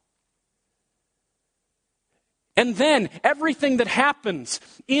God. And then everything that happens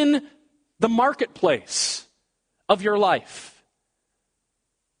in the marketplace of your life,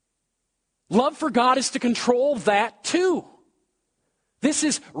 love for God is to control that too. This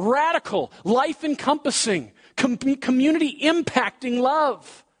is radical, life-encompassing, community-impacting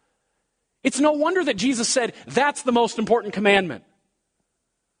love. It's no wonder that Jesus said, that's the most important commandment.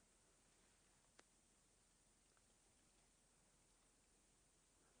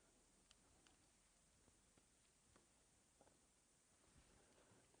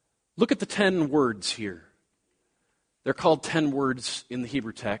 Look at the 10 words here. They're called 10 words in the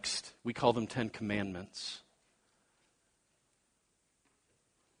Hebrew text. We call them 10 commandments.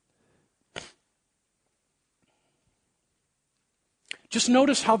 Just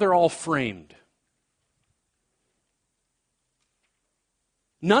notice how they're all framed.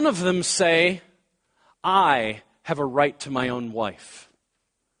 None of them say, I have a right to my own wife,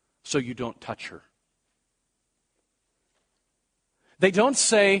 so you don't touch her. They don't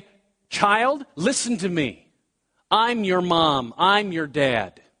say, child, listen to me. I'm your mom. I'm your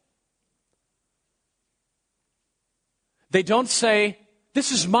dad. They don't say,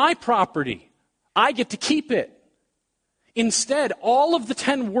 this is my property. I get to keep it. Instead, all of the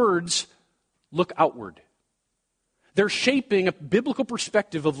 10 words look outward. They're shaping a biblical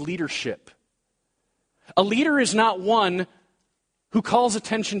perspective of leadership. A leader is not one who calls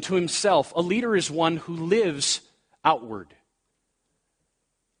attention to himself. A leader is one who lives outward.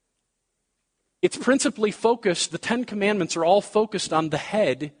 It's principally focused, the 10 commandments are all focused on the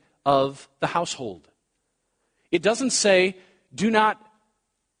head of the household. It doesn't say, do not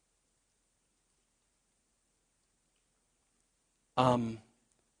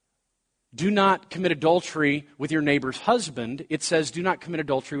commit adultery with your neighbor's husband. It says, do not commit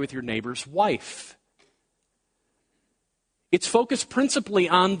adultery with your neighbor's wife. It's focused principally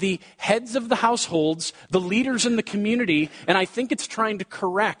on the heads of the households, the leaders in the community, and I think it's trying to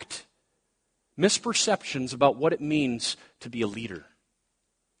correct misperceptions about what it means to be a leader.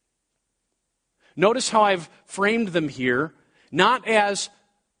 Notice how I've framed them here, not as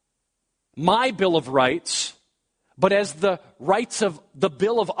my Bill of Rights, but as the rights of the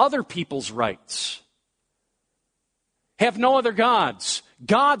bill of other people's rights. Have no other gods.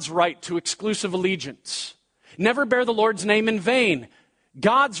 God's right to exclusive allegiance. Never bear the Lord's name in vain.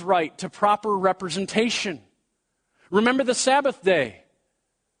 God's right to proper representation. Remember the Sabbath day.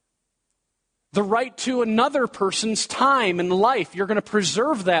 The right to another person's time and life. You're going to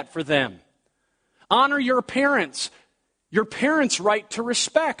preserve that for them. Honor your parents. Your parents' right to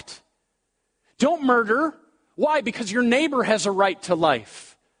respect. Don't murder. Why? Because your neighbor has a right to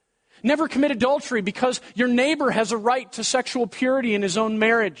life. Never commit adultery because your neighbor has a right to sexual purity in his own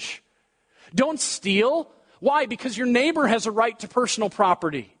marriage. Don't steal. Why? Because your neighbor has a right to personal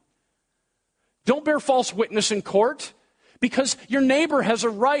property. Don't bear false witness in court because your neighbor has a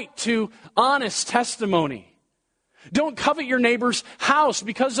right to honest testimony. Don't covet your neighbor's house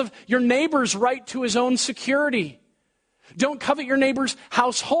because of your neighbor's right to his own security. Don't covet your neighbor's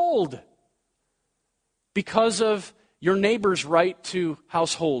household because of your neighbor's right to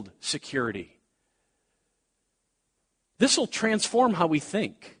household security. This will transform how we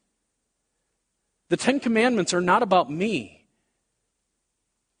think. The 10 Commandments are not about me.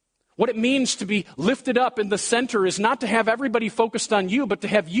 What it means to be lifted up in the center is not to have everybody focused on you, but to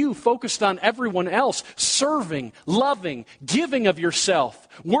have you focused on everyone else, serving, loving, giving of yourself,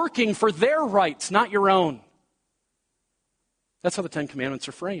 working for their rights, not your own. That's how the 10 Commandments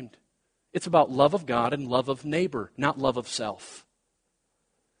are framed. It's about love of God and love of neighbor, not love of self.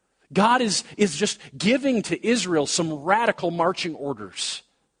 God is just giving to Israel some radical marching orders.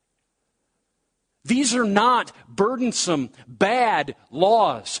 These are not burdensome, bad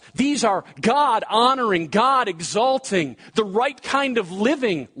laws. These are God-honoring, God-exalting, the right kind of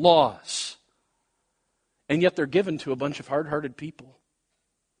living laws. And yet they're given to a bunch of hard-hearted people.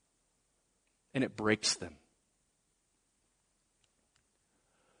 And it breaks them.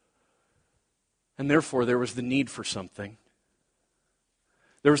 And therefore, there was the need for something.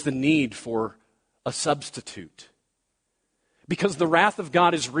 There was the need for a substitute. Because the wrath of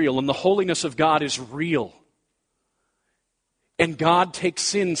God is real and the holiness of God is real. And God takes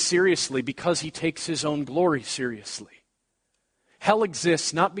sin seriously because He takes His own glory seriously. Hell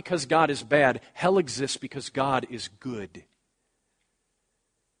exists not because God is bad. Hell exists because God is good.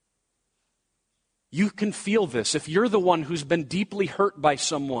 You can feel this if you're the one who's been deeply hurt by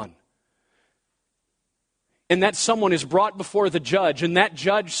someone. And that someone is brought before the judge, and that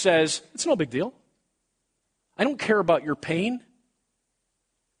judge says, it's no big deal. I don't care about your pain.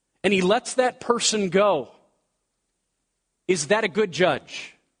 And he lets that person go. Is that a good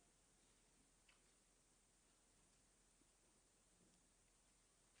judge?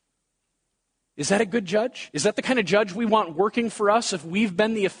 Is that a good judge? Is that the kind of judge we want working for us if we've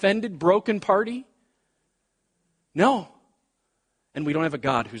been the offended, broken party? No. And we don't have a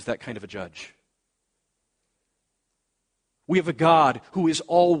God who's that kind of a judge. We have a God who is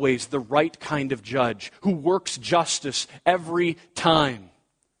always the right kind of judge, who works justice every time.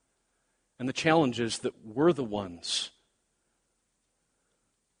 And the challenge is that we're the ones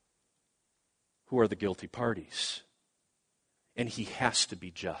who are the guilty parties. And He has to be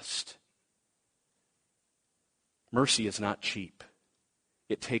just. Mercy is not cheap.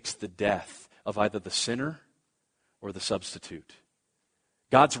 It takes the death of either the sinner or the substitute.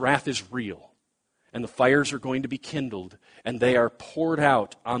 God's wrath is real. And the fires are going to be kindled, and they are poured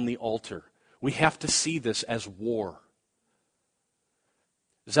out on the altar. We have to see this as war.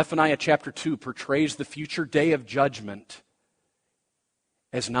 Zephaniah chapter 2 portrays the future day of judgment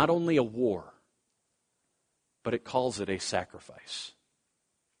as not only a war, but it calls it a sacrifice.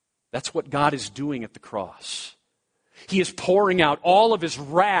 That's what God is doing at the cross. He is pouring out all of His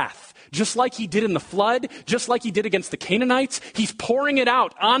wrath, just like He did in the flood, just like He did against the Canaanites. He's pouring it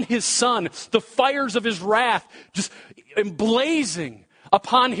out on His Son, the fires of His wrath, just emblazing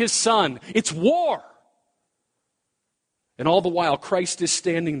upon His Son. It's war. And all the while, Christ is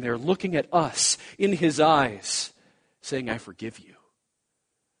standing there looking at us in His eyes, saying, I forgive you.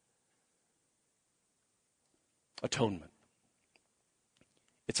 Atonement.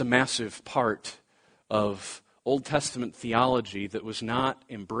 It's a massive part of Old Testament theology that was not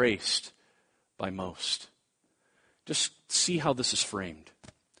embraced by most. Just see how this is framed.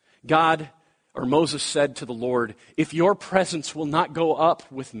 Moses said to the Lord, if your presence will not go up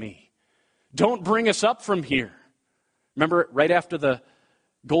with me, don't bring us up from here. Remember, right after the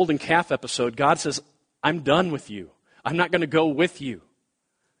golden calf episode, God says, I'm done with you. I'm not going to go with you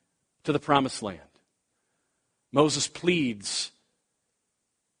to the promised land. Moses pleads.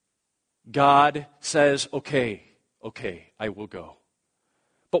 God says, okay, I will go.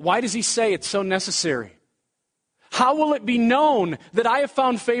 But why does He say it's so necessary? How will it be known that I have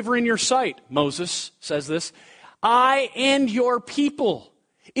found favor in your sight? Moses says this. I and your people.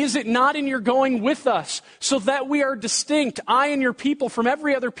 Is it not in your going with us, so that we are distinct, I and your people, from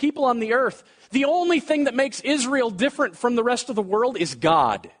every other people on the earth? The only thing that makes Israel different from the rest of the world is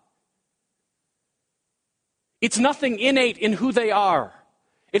God. It's nothing innate in who they are.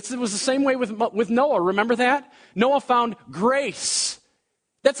 It was the same way with Noah. Remember that? Noah found grace.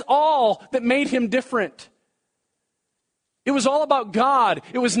 That's all that made him different. It was all about God.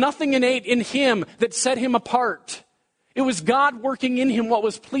 It was nothing innate in him that set him apart. It was God working in him what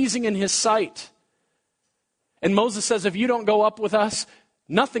was pleasing in His sight. And Moses says, if you don't go up with us,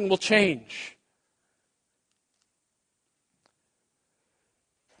 nothing will change.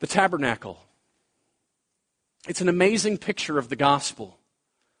 The tabernacle. It's an amazing picture of the gospel.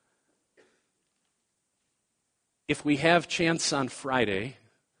 If we have chance on Friday,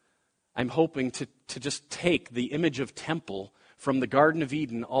 I'm hoping to just take the image of temple from the Garden of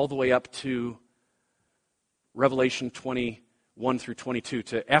Eden all the way up to Revelation 21 through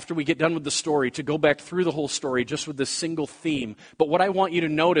 22. After we get done with the story, to go back through the whole story just with this single theme. But what I want you to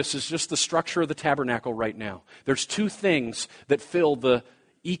notice is just the structure of the tabernacle right now. There's two things that fill the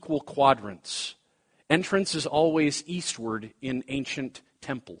equal quadrants. Entrance is always eastward in ancient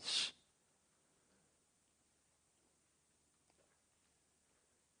temples.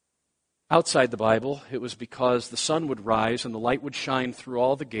 Outside the Bible, it was because the sun would rise and the light would shine through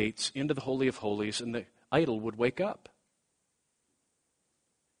all the gates into the Holy of Holies and the idol would wake up.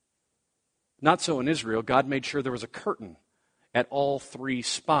 Not so in Israel. God made sure there was a curtain at all three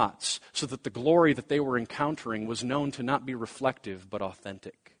spots so that the glory that they were encountering was known to not be reflective but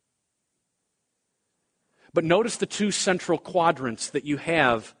authentic. But notice the two central quadrants that you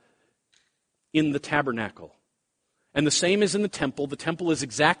have in the tabernacle. And the same is in the temple. The temple is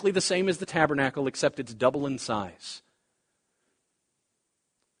exactly the same as the tabernacle, except it's double in size.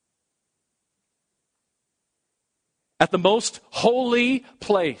 At the most holy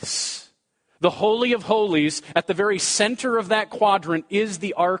place, the Holy of Holies, at the very center of that quadrant is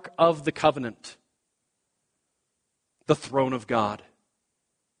the Ark of the Covenant, the throne of God.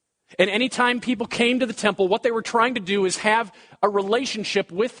 And anytime people came to the temple, what they were trying to do is have a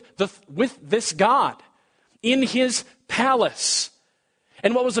relationship with this God in his palace.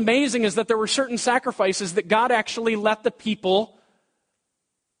 And what was amazing is that there were certain sacrifices that God actually let the people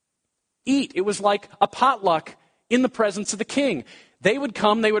eat. It was like a potluck in the presence of the king. They would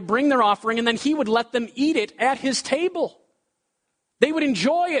come, they would bring their offering, and then he would let them eat it at his table. They would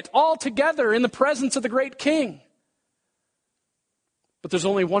enjoy it all together in the presence of the great king. But there's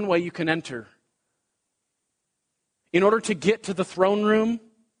only one way you can enter. In order to get to the throne room,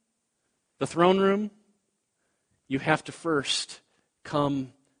 you have to first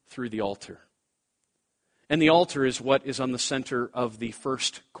come through the altar. And the altar is what is on the center of the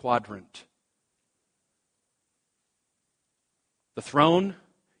first quadrant. The throne,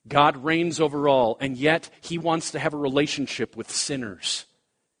 God reigns over all, and yet he wants to have a relationship with sinners.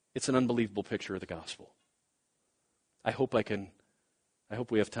 It's an unbelievable picture of the gospel. I hope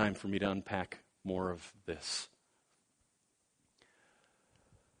we have time for me to unpack more of this.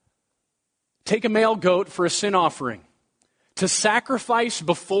 Take a male goat for a sin offering to sacrifice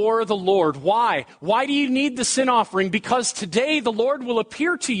before the Lord. Why? Why do you need the sin offering? Because today the Lord will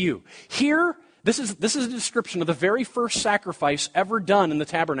appear to you. Here, this is a description of the very first sacrifice ever done in the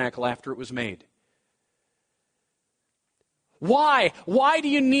tabernacle after it was made. Why? Why do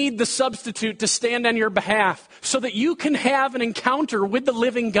you need the substitute to stand on your behalf? So that you can have an encounter with the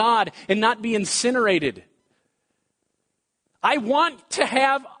living God and not be incinerated. I want to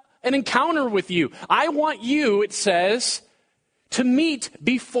have an encounter with you. I want you, it says, to meet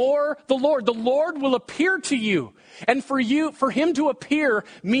before the Lord. The Lord will appear to you. And for him to appear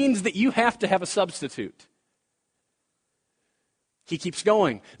means that you have to have a substitute. He keeps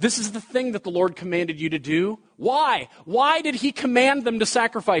going. This is the thing that the Lord commanded you to do. Why? Why did he command them to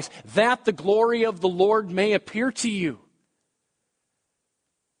sacrifice? That the glory of the Lord may appear to you.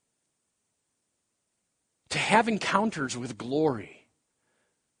 To have encounters with glory.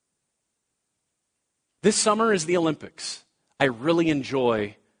 This summer is the Olympics. I really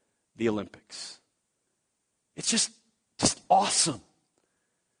enjoy the Olympics. It's just awesome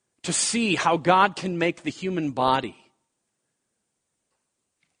to see how God can make the human body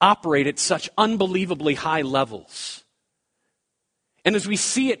operate at such unbelievably high levels. And as we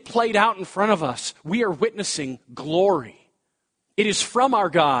see it played out in front of us, we are witnessing glory. It is from our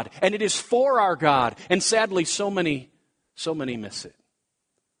God, and it is for our God. And sadly, so many miss it.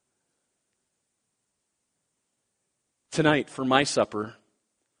 Tonight, for my supper,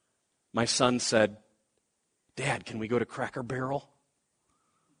 my son said, "Dad, can we go to Cracker Barrel?"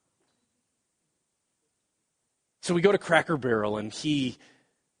 So we go to Cracker Barrel, and I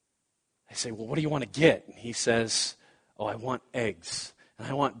say, "Well, what do you want to get?" And he says, "Oh, I want eggs, and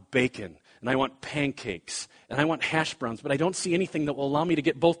I want bacon, and I want pancakes, and I want hash browns, but I don't see anything that will allow me to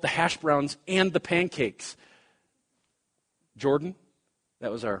get both the hash browns and the pancakes." Jordan, that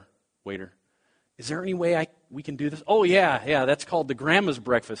was our waiter. "Is there any way we can do this?" "Oh, yeah, that's called the grandma's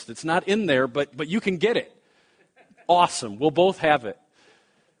breakfast. It's not in there, but you can get it." Awesome, we'll both have it.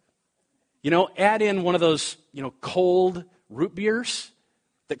 Add in one of those, cold root beers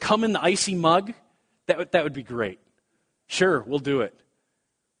that come in the icy mug. That would be great. Sure, we'll do it.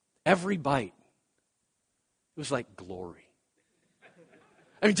 Every bite, it was like glory.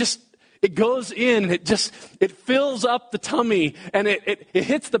 I mean, it goes in, it fills up the tummy, and it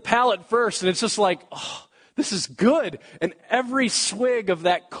hits the palate first, and it's just like, oh, this is good. And every swig of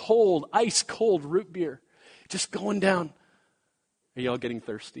that cold, ice cold root beer, just going down. Are you all getting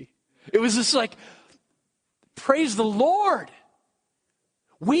thirsty? It was just like, praise the Lord.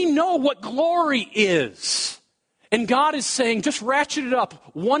 We know what glory is. And God is saying, just ratchet it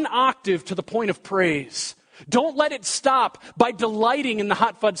up one octave to the point of praise. Don't let it stop by delighting in the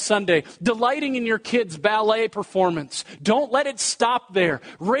Hot Fudge Sundae, delighting in your kids' ballet performance. Don't let it stop there.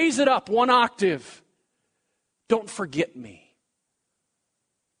 Raise it up one octave. Don't forget me.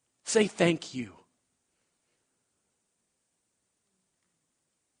 Say thank you.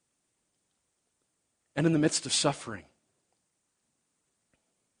 And in the midst of suffering,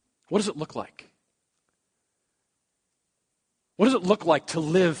 what does it look like? What does it look like to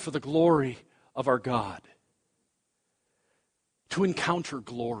live for the glory of our God? To encounter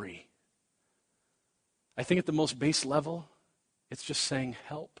glory. I think at the most base level, it's just saying,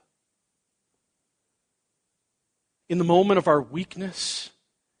 help. In the moment of our weakness,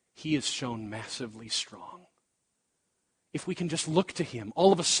 He is shown massively strong. If we can just look to Him,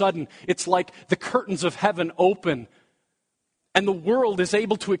 all of a sudden, it's like the curtains of heaven open, and the world is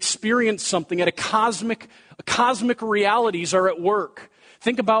able to experience something at a cosmic realities are at work.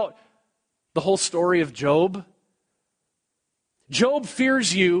 Think about the whole story of Job. Job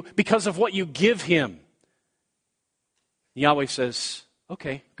fears you because of what you give him. Yahweh says,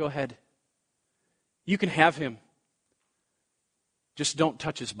 okay, go ahead. You can have him. Just don't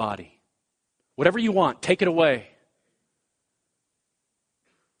touch his body. Whatever you want, take it away.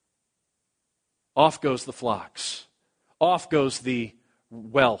 Off goes the flocks. Off goes the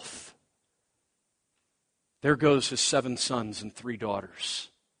wealth. There goes his 7 sons and 3 daughters.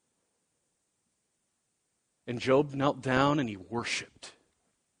 And Job knelt down and he worshiped.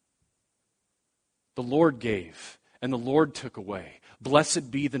 The Lord gave, and the Lord took away.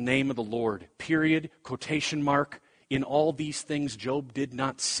 Blessed be the name of the Lord. Period, quotation mark. In all these things, Job did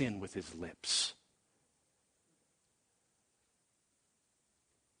not sin with his lips.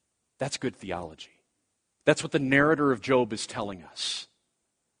 That's good theology. That's what the narrator of Job is telling us.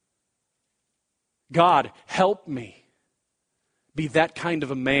 God, help me be that kind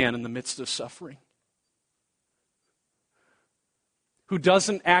of a man in the midst of suffering. Who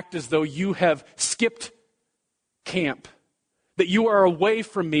doesn't act as though you have skipped camp, that you are away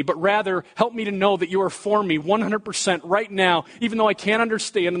from me, but rather help me to know that you are for me 100% right now, even though I can't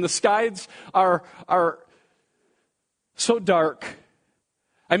understand and the skies are so dark.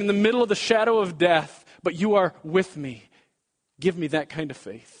 I'm in the middle of the shadow of death, but you are with me. Give me that kind of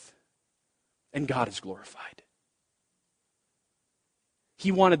faith. And God is glorified.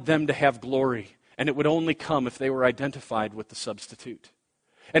 He wanted them to have glory, and it would only come if they were identified with the substitute.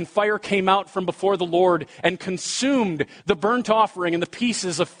 And fire came out from before the Lord and consumed the burnt offering and the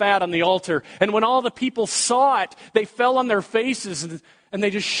pieces of fat on the altar. And when all the people saw it, they fell on their faces and they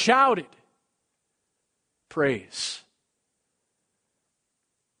just shouted praise.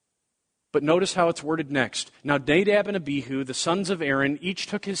 But notice how it's worded next. Now Nadab and Abihu, the sons of Aaron, each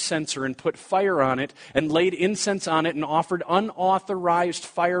took his censer and put fire on it and laid incense on it and offered unauthorized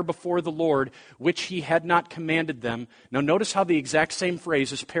fire before the Lord, which he had not commanded them. Now notice how the exact same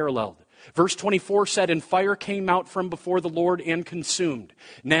phrase is paralleled. Verse 24 said, and fire came out from before the Lord and consumed.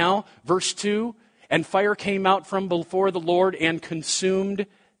 Now, verse 2, and fire came out from before the Lord and consumed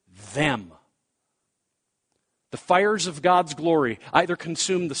them. The fires of God's glory either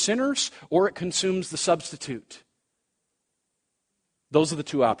consume the sinners or it consumes the substitute. Those are the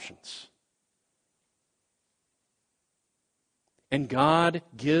two options. And God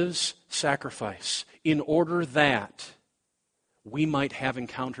gives sacrifice in order that we might have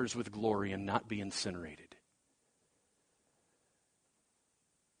encounters with glory and not be incinerated.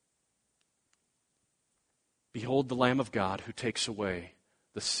 Behold the Lamb of God who takes away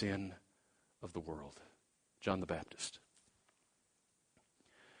the sin of the world. John the Baptist.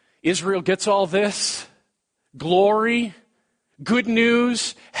 Israel gets all this, glory, good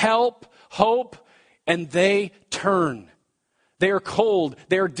news, help, hope, and they turn. They are cold,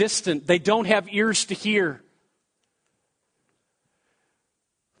 they are distant, they don't have ears to hear.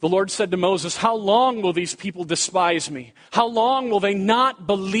 The Lord said to Moses, how long will these people despise me? How long will they not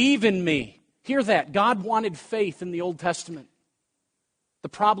believe in me? Hear that. God wanted faith in the Old Testament. The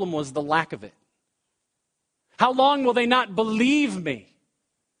problem was the lack of it. How long will they not believe me,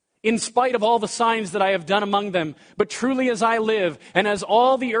 in spite of all the signs that I have done among them? But truly as I live, and as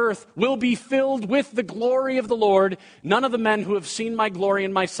all the earth will be filled with the glory of the Lord, none of the men who have seen my glory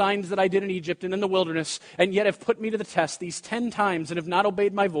and my signs that I did in Egypt and in the wilderness, and yet have put me to the test these 10 times and have not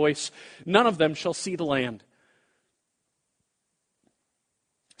obeyed my voice, none of them shall see the land.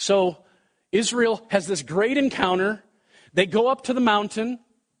 So Israel has this great encounter. They go up to the mountain.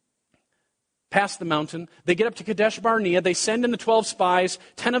 Past the mountain. They get up to Kadesh Barnea. They send in the 12 spies.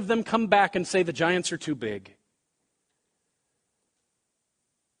 10 of them come back and say the giants are too big.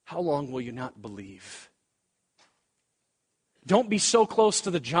 How long will you not believe? Don't be so close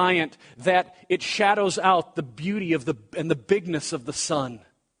to the giant that it shadows out the beauty of and the bigness of the sun.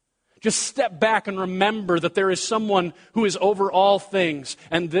 Just step back and remember that there is someone who is over all things,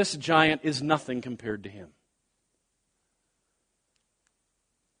 and this giant is nothing compared to him.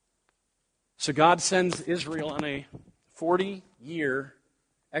 So God sends Israel on a 40-year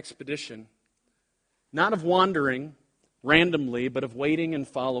expedition, not of wandering randomly, but of waiting and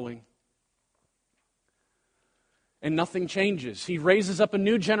following. And nothing changes. He raises up a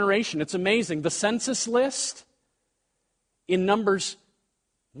new generation. It's amazing. The census list in Numbers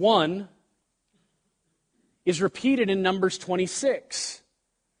 1 is repeated in Numbers 26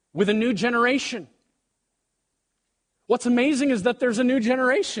 with a new generation. What's amazing is that there's a new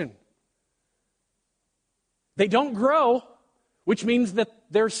generation. They don't grow, which means that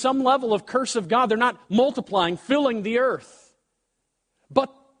there's some level of curse of God. They're not multiplying, filling the earth.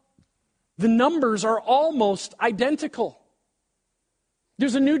 But the numbers are almost identical.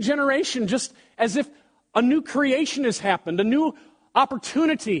 There's a new generation, just as if a new creation has happened, a new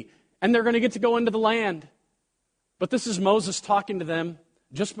opportunity, and they're going to get to go into the land. But this is Moses talking to them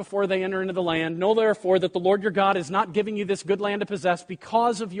just before they enter into the land. Know therefore that the Lord your God is not giving you this good land to possess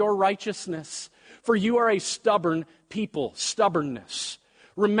because of your righteousness. For you are a stubborn people, stubbornness.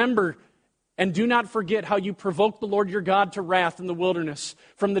 Remember and do not forget how you provoked the Lord your God to wrath in the wilderness.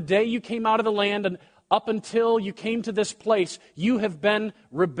 From the day you came out of the land and up until you came to this place, you have been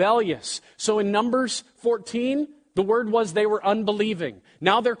rebellious. So in Numbers 14, the word was they were unbelieving.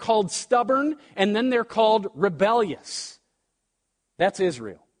 Now they're called stubborn, and then they're called rebellious. That's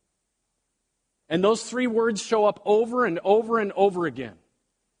Israel. And those three words show up over and over and over again.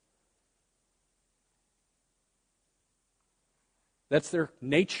 That's their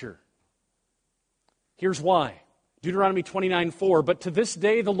nature. Here's why. Deuteronomy 29:4, but to this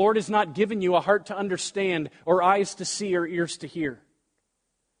day the Lord has not given you a heart to understand, or eyes to see, or ears to hear.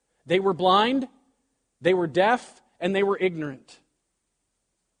 They were blind, they were deaf, and they were ignorant.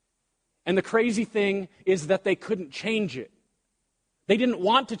 And the crazy thing is that they couldn't change it. They didn't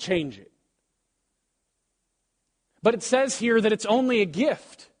want to change it. But it says here that it's only a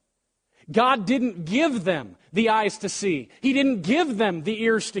gift. God didn't give them the eyes to see. He didn't give them the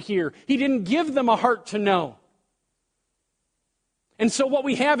ears to hear. He didn't give them a heart to know. And so what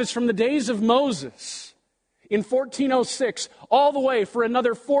we have is from the days of Moses in 1406 all the way for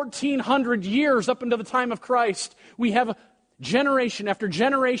another 1,400 years up until the time of Christ, we have generation after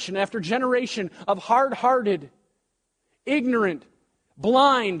generation after generation of hard-hearted, ignorant,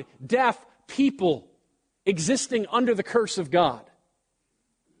 blind, deaf people existing under the curse of God.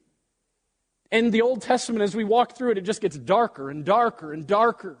 And the Old Testament, as we walk through it, it just gets darker and darker and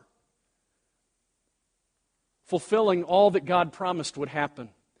darker, fulfilling all that God promised would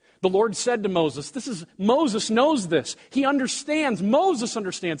happen. The Lord said to Moses, Moses knows this. He understands. Moses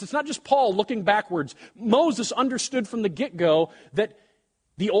understands. It's not just Paul looking backwards. Moses understood from the get-go that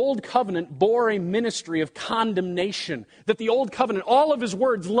the Old Covenant bore a ministry of condemnation. That the Old Covenant, all of his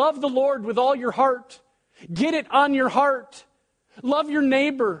words, love the Lord with all your heart. Get it on your heart. Love your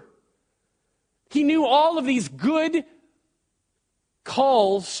neighbor. He knew all of these good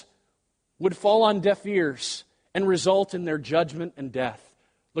calls would fall on deaf ears and result in their judgment and death.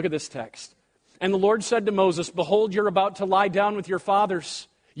 Look at this text. And the Lord said to Moses, behold, you're about to lie down with your fathers.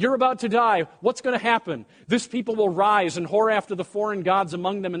 You're about to die. What's going to happen? This people will rise and whore after the foreign gods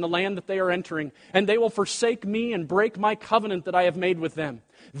among them in the land that they are entering, and they will forsake me and break my covenant that I have made with them.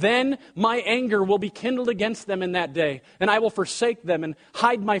 Then my anger will be kindled against them in that day, and I will forsake them and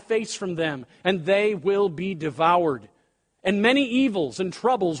hide my face from them, and they will be devoured. And many evils and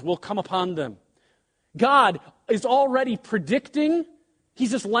troubles will come upon them. God is already predicting.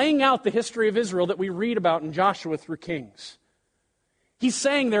 He's just laying out the history of Israel that we read about in Joshua through Kings. He's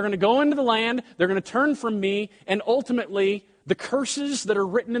saying they're going to go into the land, they're going to turn from me, and ultimately the curses that are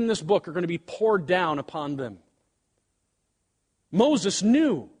written in this book are going to be poured down upon them. Moses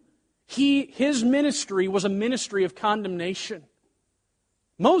knew his ministry was a ministry of condemnation.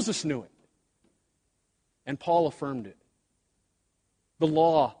 Moses knew it. And Paul affirmed it. The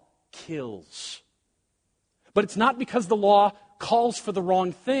law kills. But it's not because the law calls for the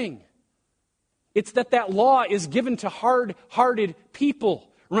wrong thing. It's that law is given to hard-hearted people.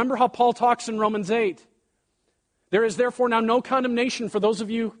 Remember how Paul talks in Romans 8. There is therefore now no condemnation for those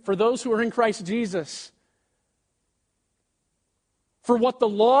who are in Christ Jesus. For what the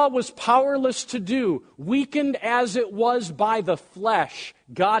law was powerless to do, weakened as it was by the flesh,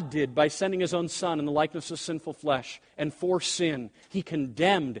 God did by sending His own Son in the likeness of sinful flesh. And for sin, He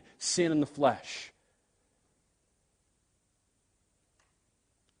condemned sin in the flesh.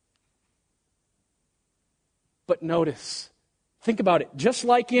 But notice, think about it. Just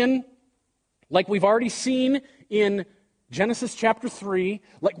like we've already seen in Genesis chapter 3,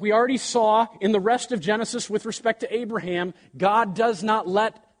 like we already saw in the rest of Genesis with respect to Abraham, God does not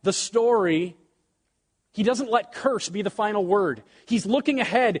let the story, He doesn't let curse be the final word. He's looking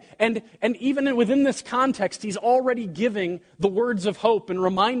ahead, and even within this context, He's already giving the words of hope and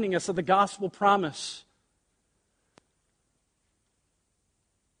reminding us of the gospel promise.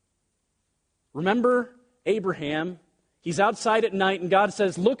 Remember Abraham. He's outside at night, and God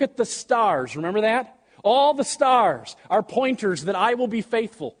says, look at the stars. Remember that? All the stars are pointers that I will be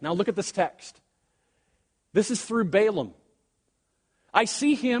faithful. Now look at this text. This is through Balaam. I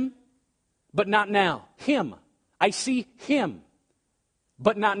see him, but not now. Him. I see him,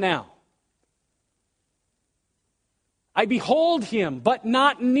 but not now. I behold him, but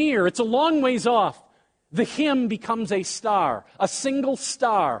not near. It's a long ways off. The him becomes a star, a single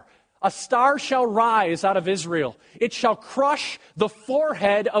star. A star shall rise out of Israel. It shall crush the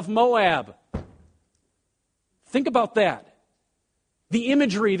forehead of Moab. Think about that. The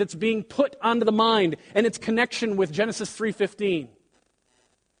imagery that's being put onto the mind and its connection with Genesis 3:15.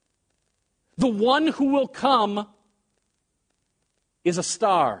 The one who will come is a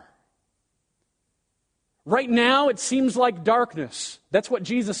star. Right now, it seems like darkness. That's what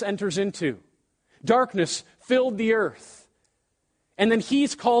Jesus enters into. Darkness filled the earth. And then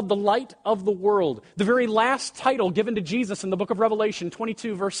he's called the light of the world. The very last title given to Jesus in the book of Revelation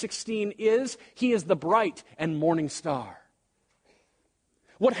 22, verse 16 is, he is the bright and morning star.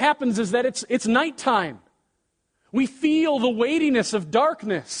 What happens is that it's nighttime. We feel the weightiness of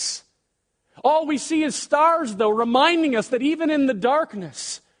darkness. All we see is stars, though, reminding us that even in the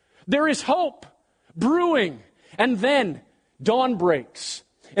darkness, there is hope brewing. And then dawn breaks.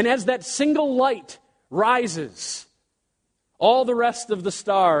 And as that single light rises, all the rest of the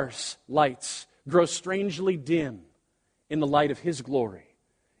stars' lights grow strangely dim in the light of his glory,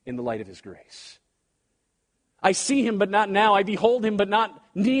 in the light of his grace. I see him, but not now. I behold him, but not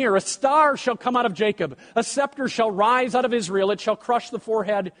near. A star shall come out of Jacob. A scepter shall rise out of Israel. It shall crush the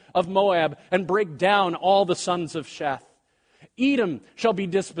forehead of Moab and break down all the sons of Sheth. Edom shall be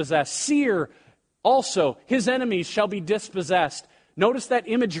dispossessed. Seir also, his enemies shall be dispossessed. Notice that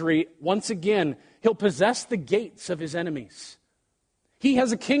imagery once again. He'll possess the gates of his enemies. He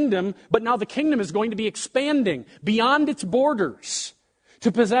has a kingdom, but now the kingdom is going to be expanding beyond its borders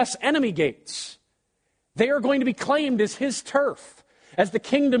to possess enemy gates. They are going to be claimed as his turf as the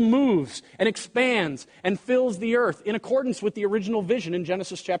kingdom moves and expands and fills the earth in accordance with the original vision in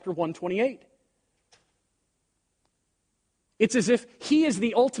Genesis chapter 1:28. It's as if he is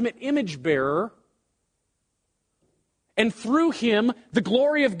the ultimate image bearer, and through him, the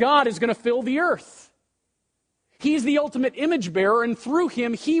glory of God is going to fill the earth. He's the ultimate image bearer, and through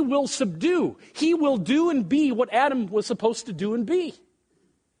him, he will subdue. He will do and be what Adam was supposed to do and be.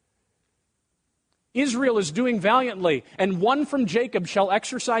 Israel is doing valiantly, and one from Jacob shall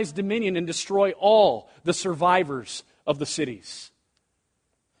exercise dominion and destroy all the survivors of the cities.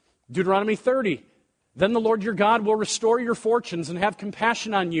 Deuteronomy 30. Then the Lord your God will restore your fortunes and have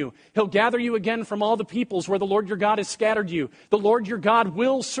compassion on you. He'll gather you again from all the peoples where the Lord your God has scattered you. The Lord your God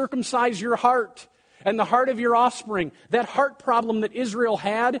will circumcise your heart and the heart of your offspring. That heart problem that Israel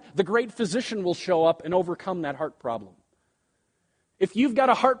had, the great physician will show up and overcome that heart problem. If you've got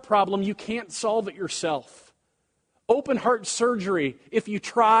a heart problem, you can't solve it yourself. Open heart surgery, if you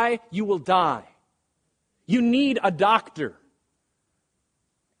try, you will die. You need a doctor.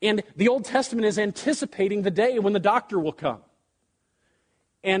 And the Old Testament is anticipating the day when the doctor will come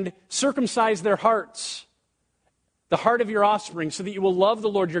and circumcise their hearts, the heart of your offspring, so that you will love the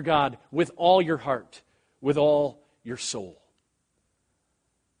Lord your God with all your heart, with all your soul.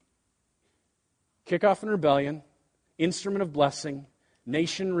 Kickoff and rebellion, instrument of blessing,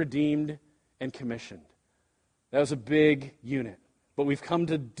 nation redeemed and commissioned. That was a big unit. But we've come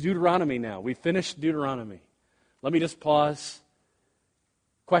to Deuteronomy now. We've finished Deuteronomy. Let me just pause.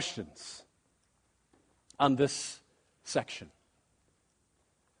 Questions on this section?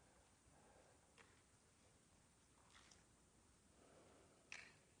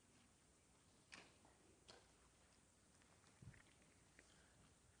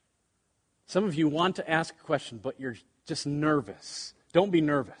 Some of you want to ask a question, but you're just nervous. Don't be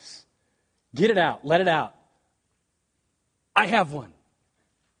nervous. Get it out. Let it out. I have one.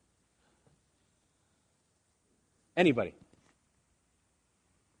 Anybody?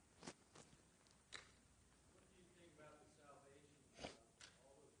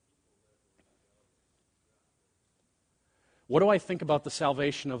 What do I think about the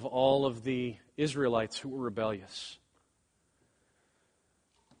salvation of all of the Israelites who were rebellious?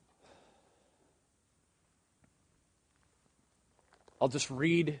 I'll just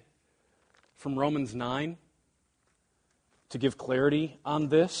read from Romans 9 to give clarity on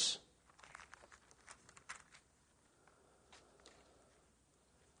this.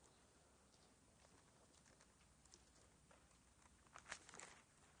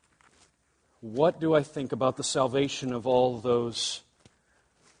 What do I think about the salvation of all those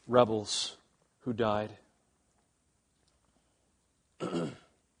rebels who died?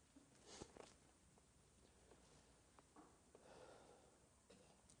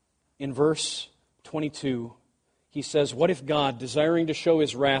 in verse 22, he says, "What if God, desiring to show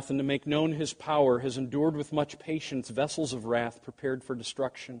his wrath and to make known his power, has endured with much patience vessels of wrath prepared for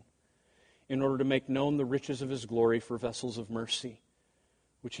destruction, in order to make known the riches of his glory for vessels of mercy,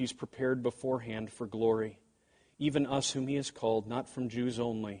 which he's prepared beforehand for glory, even us whom he has called, not from Jews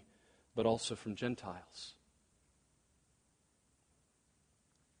only, but also from Gentiles."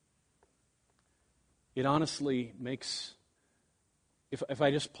 It honestly makes, if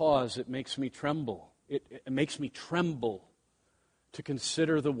I just pause, it makes me tremble. It makes me tremble to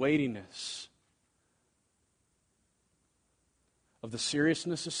consider the weightiness of the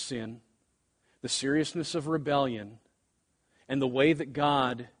seriousness of sin, the seriousness of rebellion, and the way that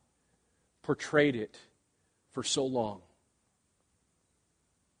God portrayed it for so long.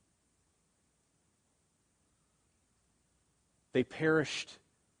 They perished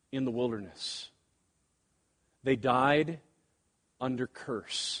in the wilderness. They died under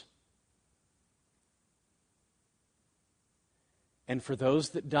curse. And for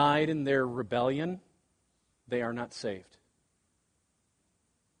those that died in their rebellion, they are not saved.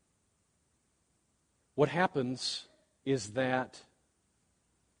 What happens is that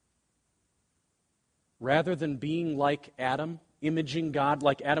rather than being like Adam, imaging God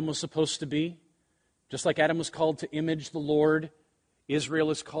like Adam was supposed to be, just like Adam was called to image the Lord, Israel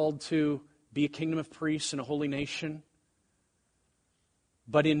is called to be a kingdom of priests and a holy nation.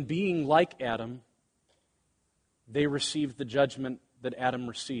 But in being like Adam, they received the judgment that Adam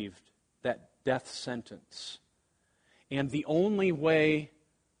received, that death sentence. And the only way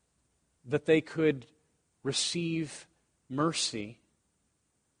that they could receive mercy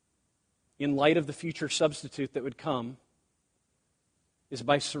in light of the future substitute that would come is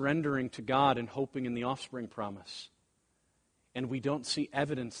by surrendering to God and hoping in the offspring promise. And we don't see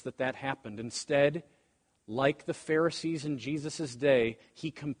evidence that that happened. Instead, like the Pharisees in Jesus' day,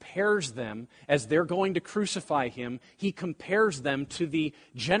 he compares them, as they're going to crucify him, he compares them to the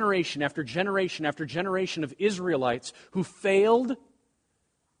generation after generation after generation of Israelites who failed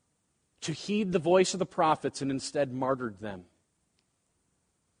to heed the voice of the prophets and instead martyred them.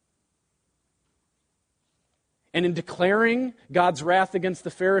 And in declaring God's wrath against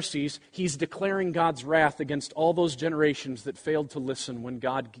the Pharisees, he's declaring God's wrath against all those generations that failed to listen when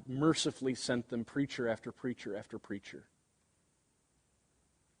God mercifully sent them preacher after preacher after preacher.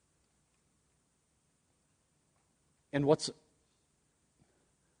 And what's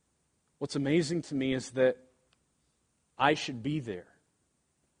amazing to me is that I should be there.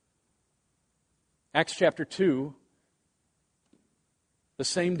 Acts chapter 2, the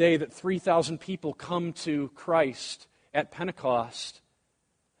same day that 3,000 people come to Christ at Pentecost,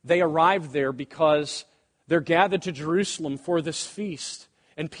 they arrived there because they're gathered to Jerusalem for this feast.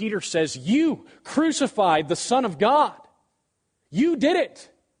 And Peter says, "You crucified the Son of God. You did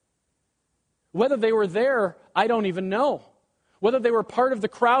it." Whether they were there, I don't even know. Whether they were part of the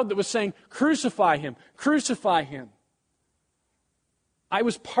crowd that was saying, "Crucify him, crucify him." I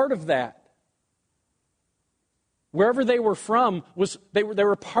was part of that. Wherever they were from, they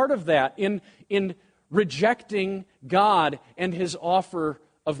were part of that in rejecting God and his offer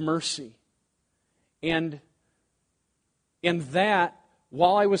of mercy. And that,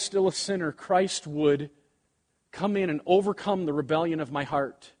 while I was still a sinner, Christ would come in and overcome the rebellion of my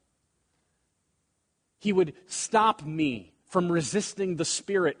heart. He would stop me from resisting the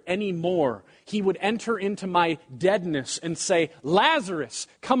Spirit anymore. He would enter into my deadness and say, "Lazarus,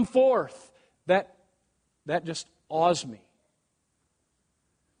 come forth." That just awes me.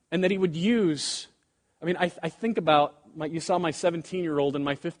 And that he would use, I think about, you saw my 17-year-old and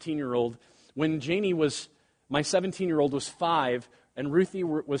my 15-year-old. When my 17-year-old was 5 and Ruthie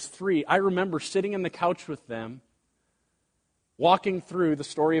was 3, I remember sitting on the couch with them, walking through the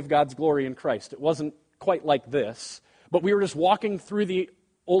story of God's glory in Christ. It wasn't quite like this, but we were just walking through the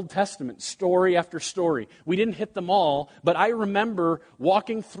Old Testament, story after story. We didn't hit them all, but I remember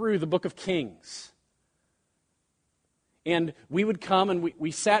walking through the book of Kings. And we would come and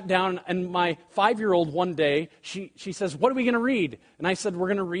we sat down, and my 5-year-old one day, she says, "What are we going to read?" And I said, "We're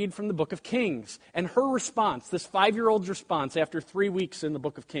going to read from the book of Kings." And her response, this 5-year-old's response after 3 weeks in the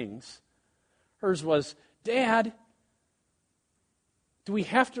book of Kings, hers was, "Dad, do we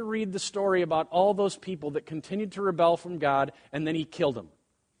have to read the story about all those people that continued to rebel from God and then he killed them?"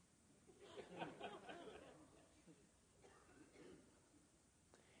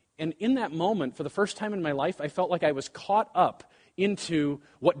 And in that moment, for the first time in my life, I felt like I was caught up into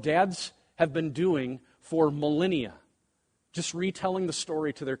what dads have been doing for millennia. Just retelling the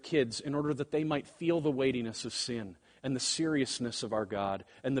story to their kids in order that they might feel the weightiness of sin and the seriousness of our God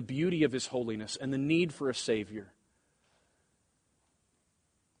and the beauty of his holiness and the need for a Savior.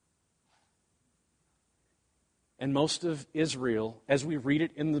 and most of Israel, as we read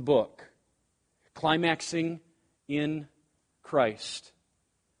it in the book, climaxing in Christ,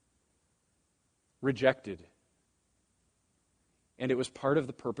 rejected. And it was part of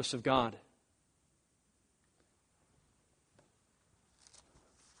the purpose of God.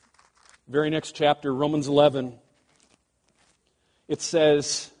 Very next chapter, Romans 11, it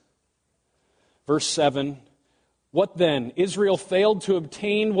says, verse 7, "What then? Israel failed to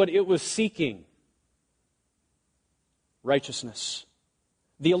obtain what it was seeking. Righteousness.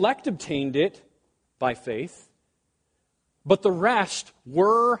 The elect obtained it by faith, but the rest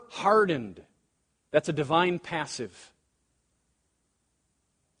were hardened." That's a divine passive.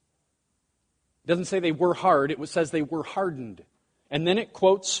 It doesn't say they were hard, it says they were hardened. And then it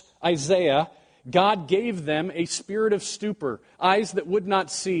quotes Isaiah, "God gave them a spirit of stupor, eyes that would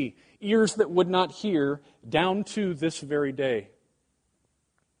not see, ears that would not hear, down to this very day."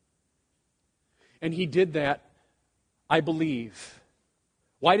 And He did that, I believe.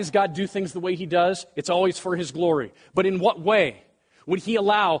 Why does God do things the way He does? It's always for His glory. But in what way? Would He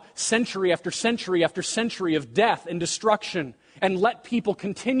allow century after century after century of death and destruction and let people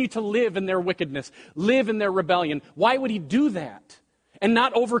continue to live in their wickedness, live in their rebellion? Why would He do that and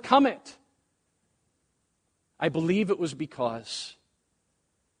not overcome it? I believe it was because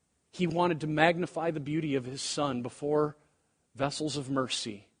He wanted to magnify the beauty of His Son before vessels of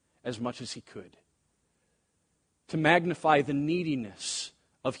mercy as much as He could. To magnify the neediness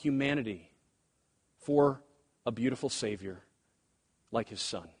of humanity for a beautiful Savior like His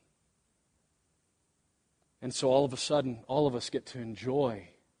Son. And so all of a sudden, all of us get to enjoy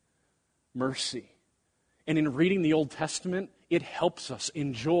mercy. And in reading the Old Testament, it helps us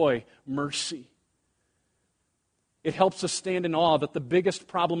enjoy mercy. It helps us stand in awe that the biggest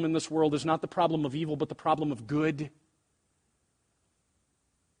problem in this world is not the problem of evil, but the problem of good.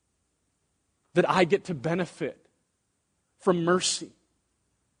 That I get to benefit from mercy.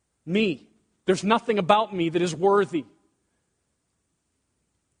 Me. There's nothing about me that is worthy.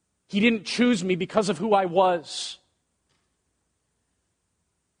 He didn't choose me because of who I was.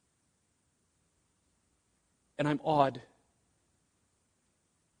 And I'm awed.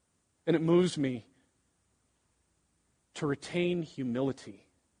 And it moves me to retain humility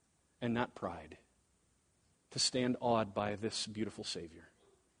and not pride, to stand awed by this beautiful Savior.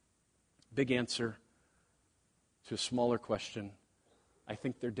 Big answer to a smaller question. I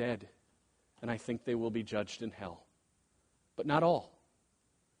think they're dead, and I think they will be judged in hell. But not all.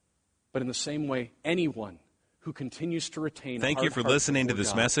 But in the same way, anyone who continues to retain... Thank you for listening to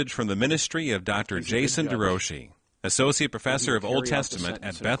this message from the ministry of Dr. Jason DeRouchie, Associate Professor of Old Testament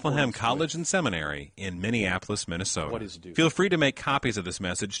at Bethlehem College and Seminary in Minneapolis, Minnesota. Feel free to make copies of this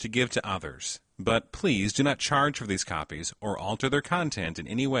message to give to others. But please do not charge for these copies or alter their content in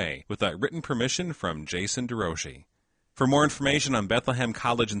any way without written permission from Jason DeRouchie. For more information on Bethlehem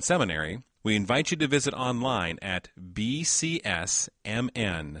College and Seminary, we invite you to visit online at bcsmn.org.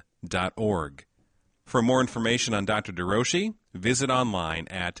 For more information on Dr. DeRouchie, visit online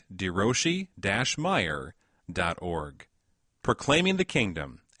at derouchie-meyer.org. Proclaiming the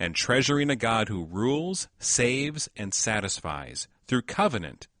kingdom and treasuring a God who rules, saves, and satisfies through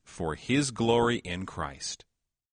covenant for His glory in Christ.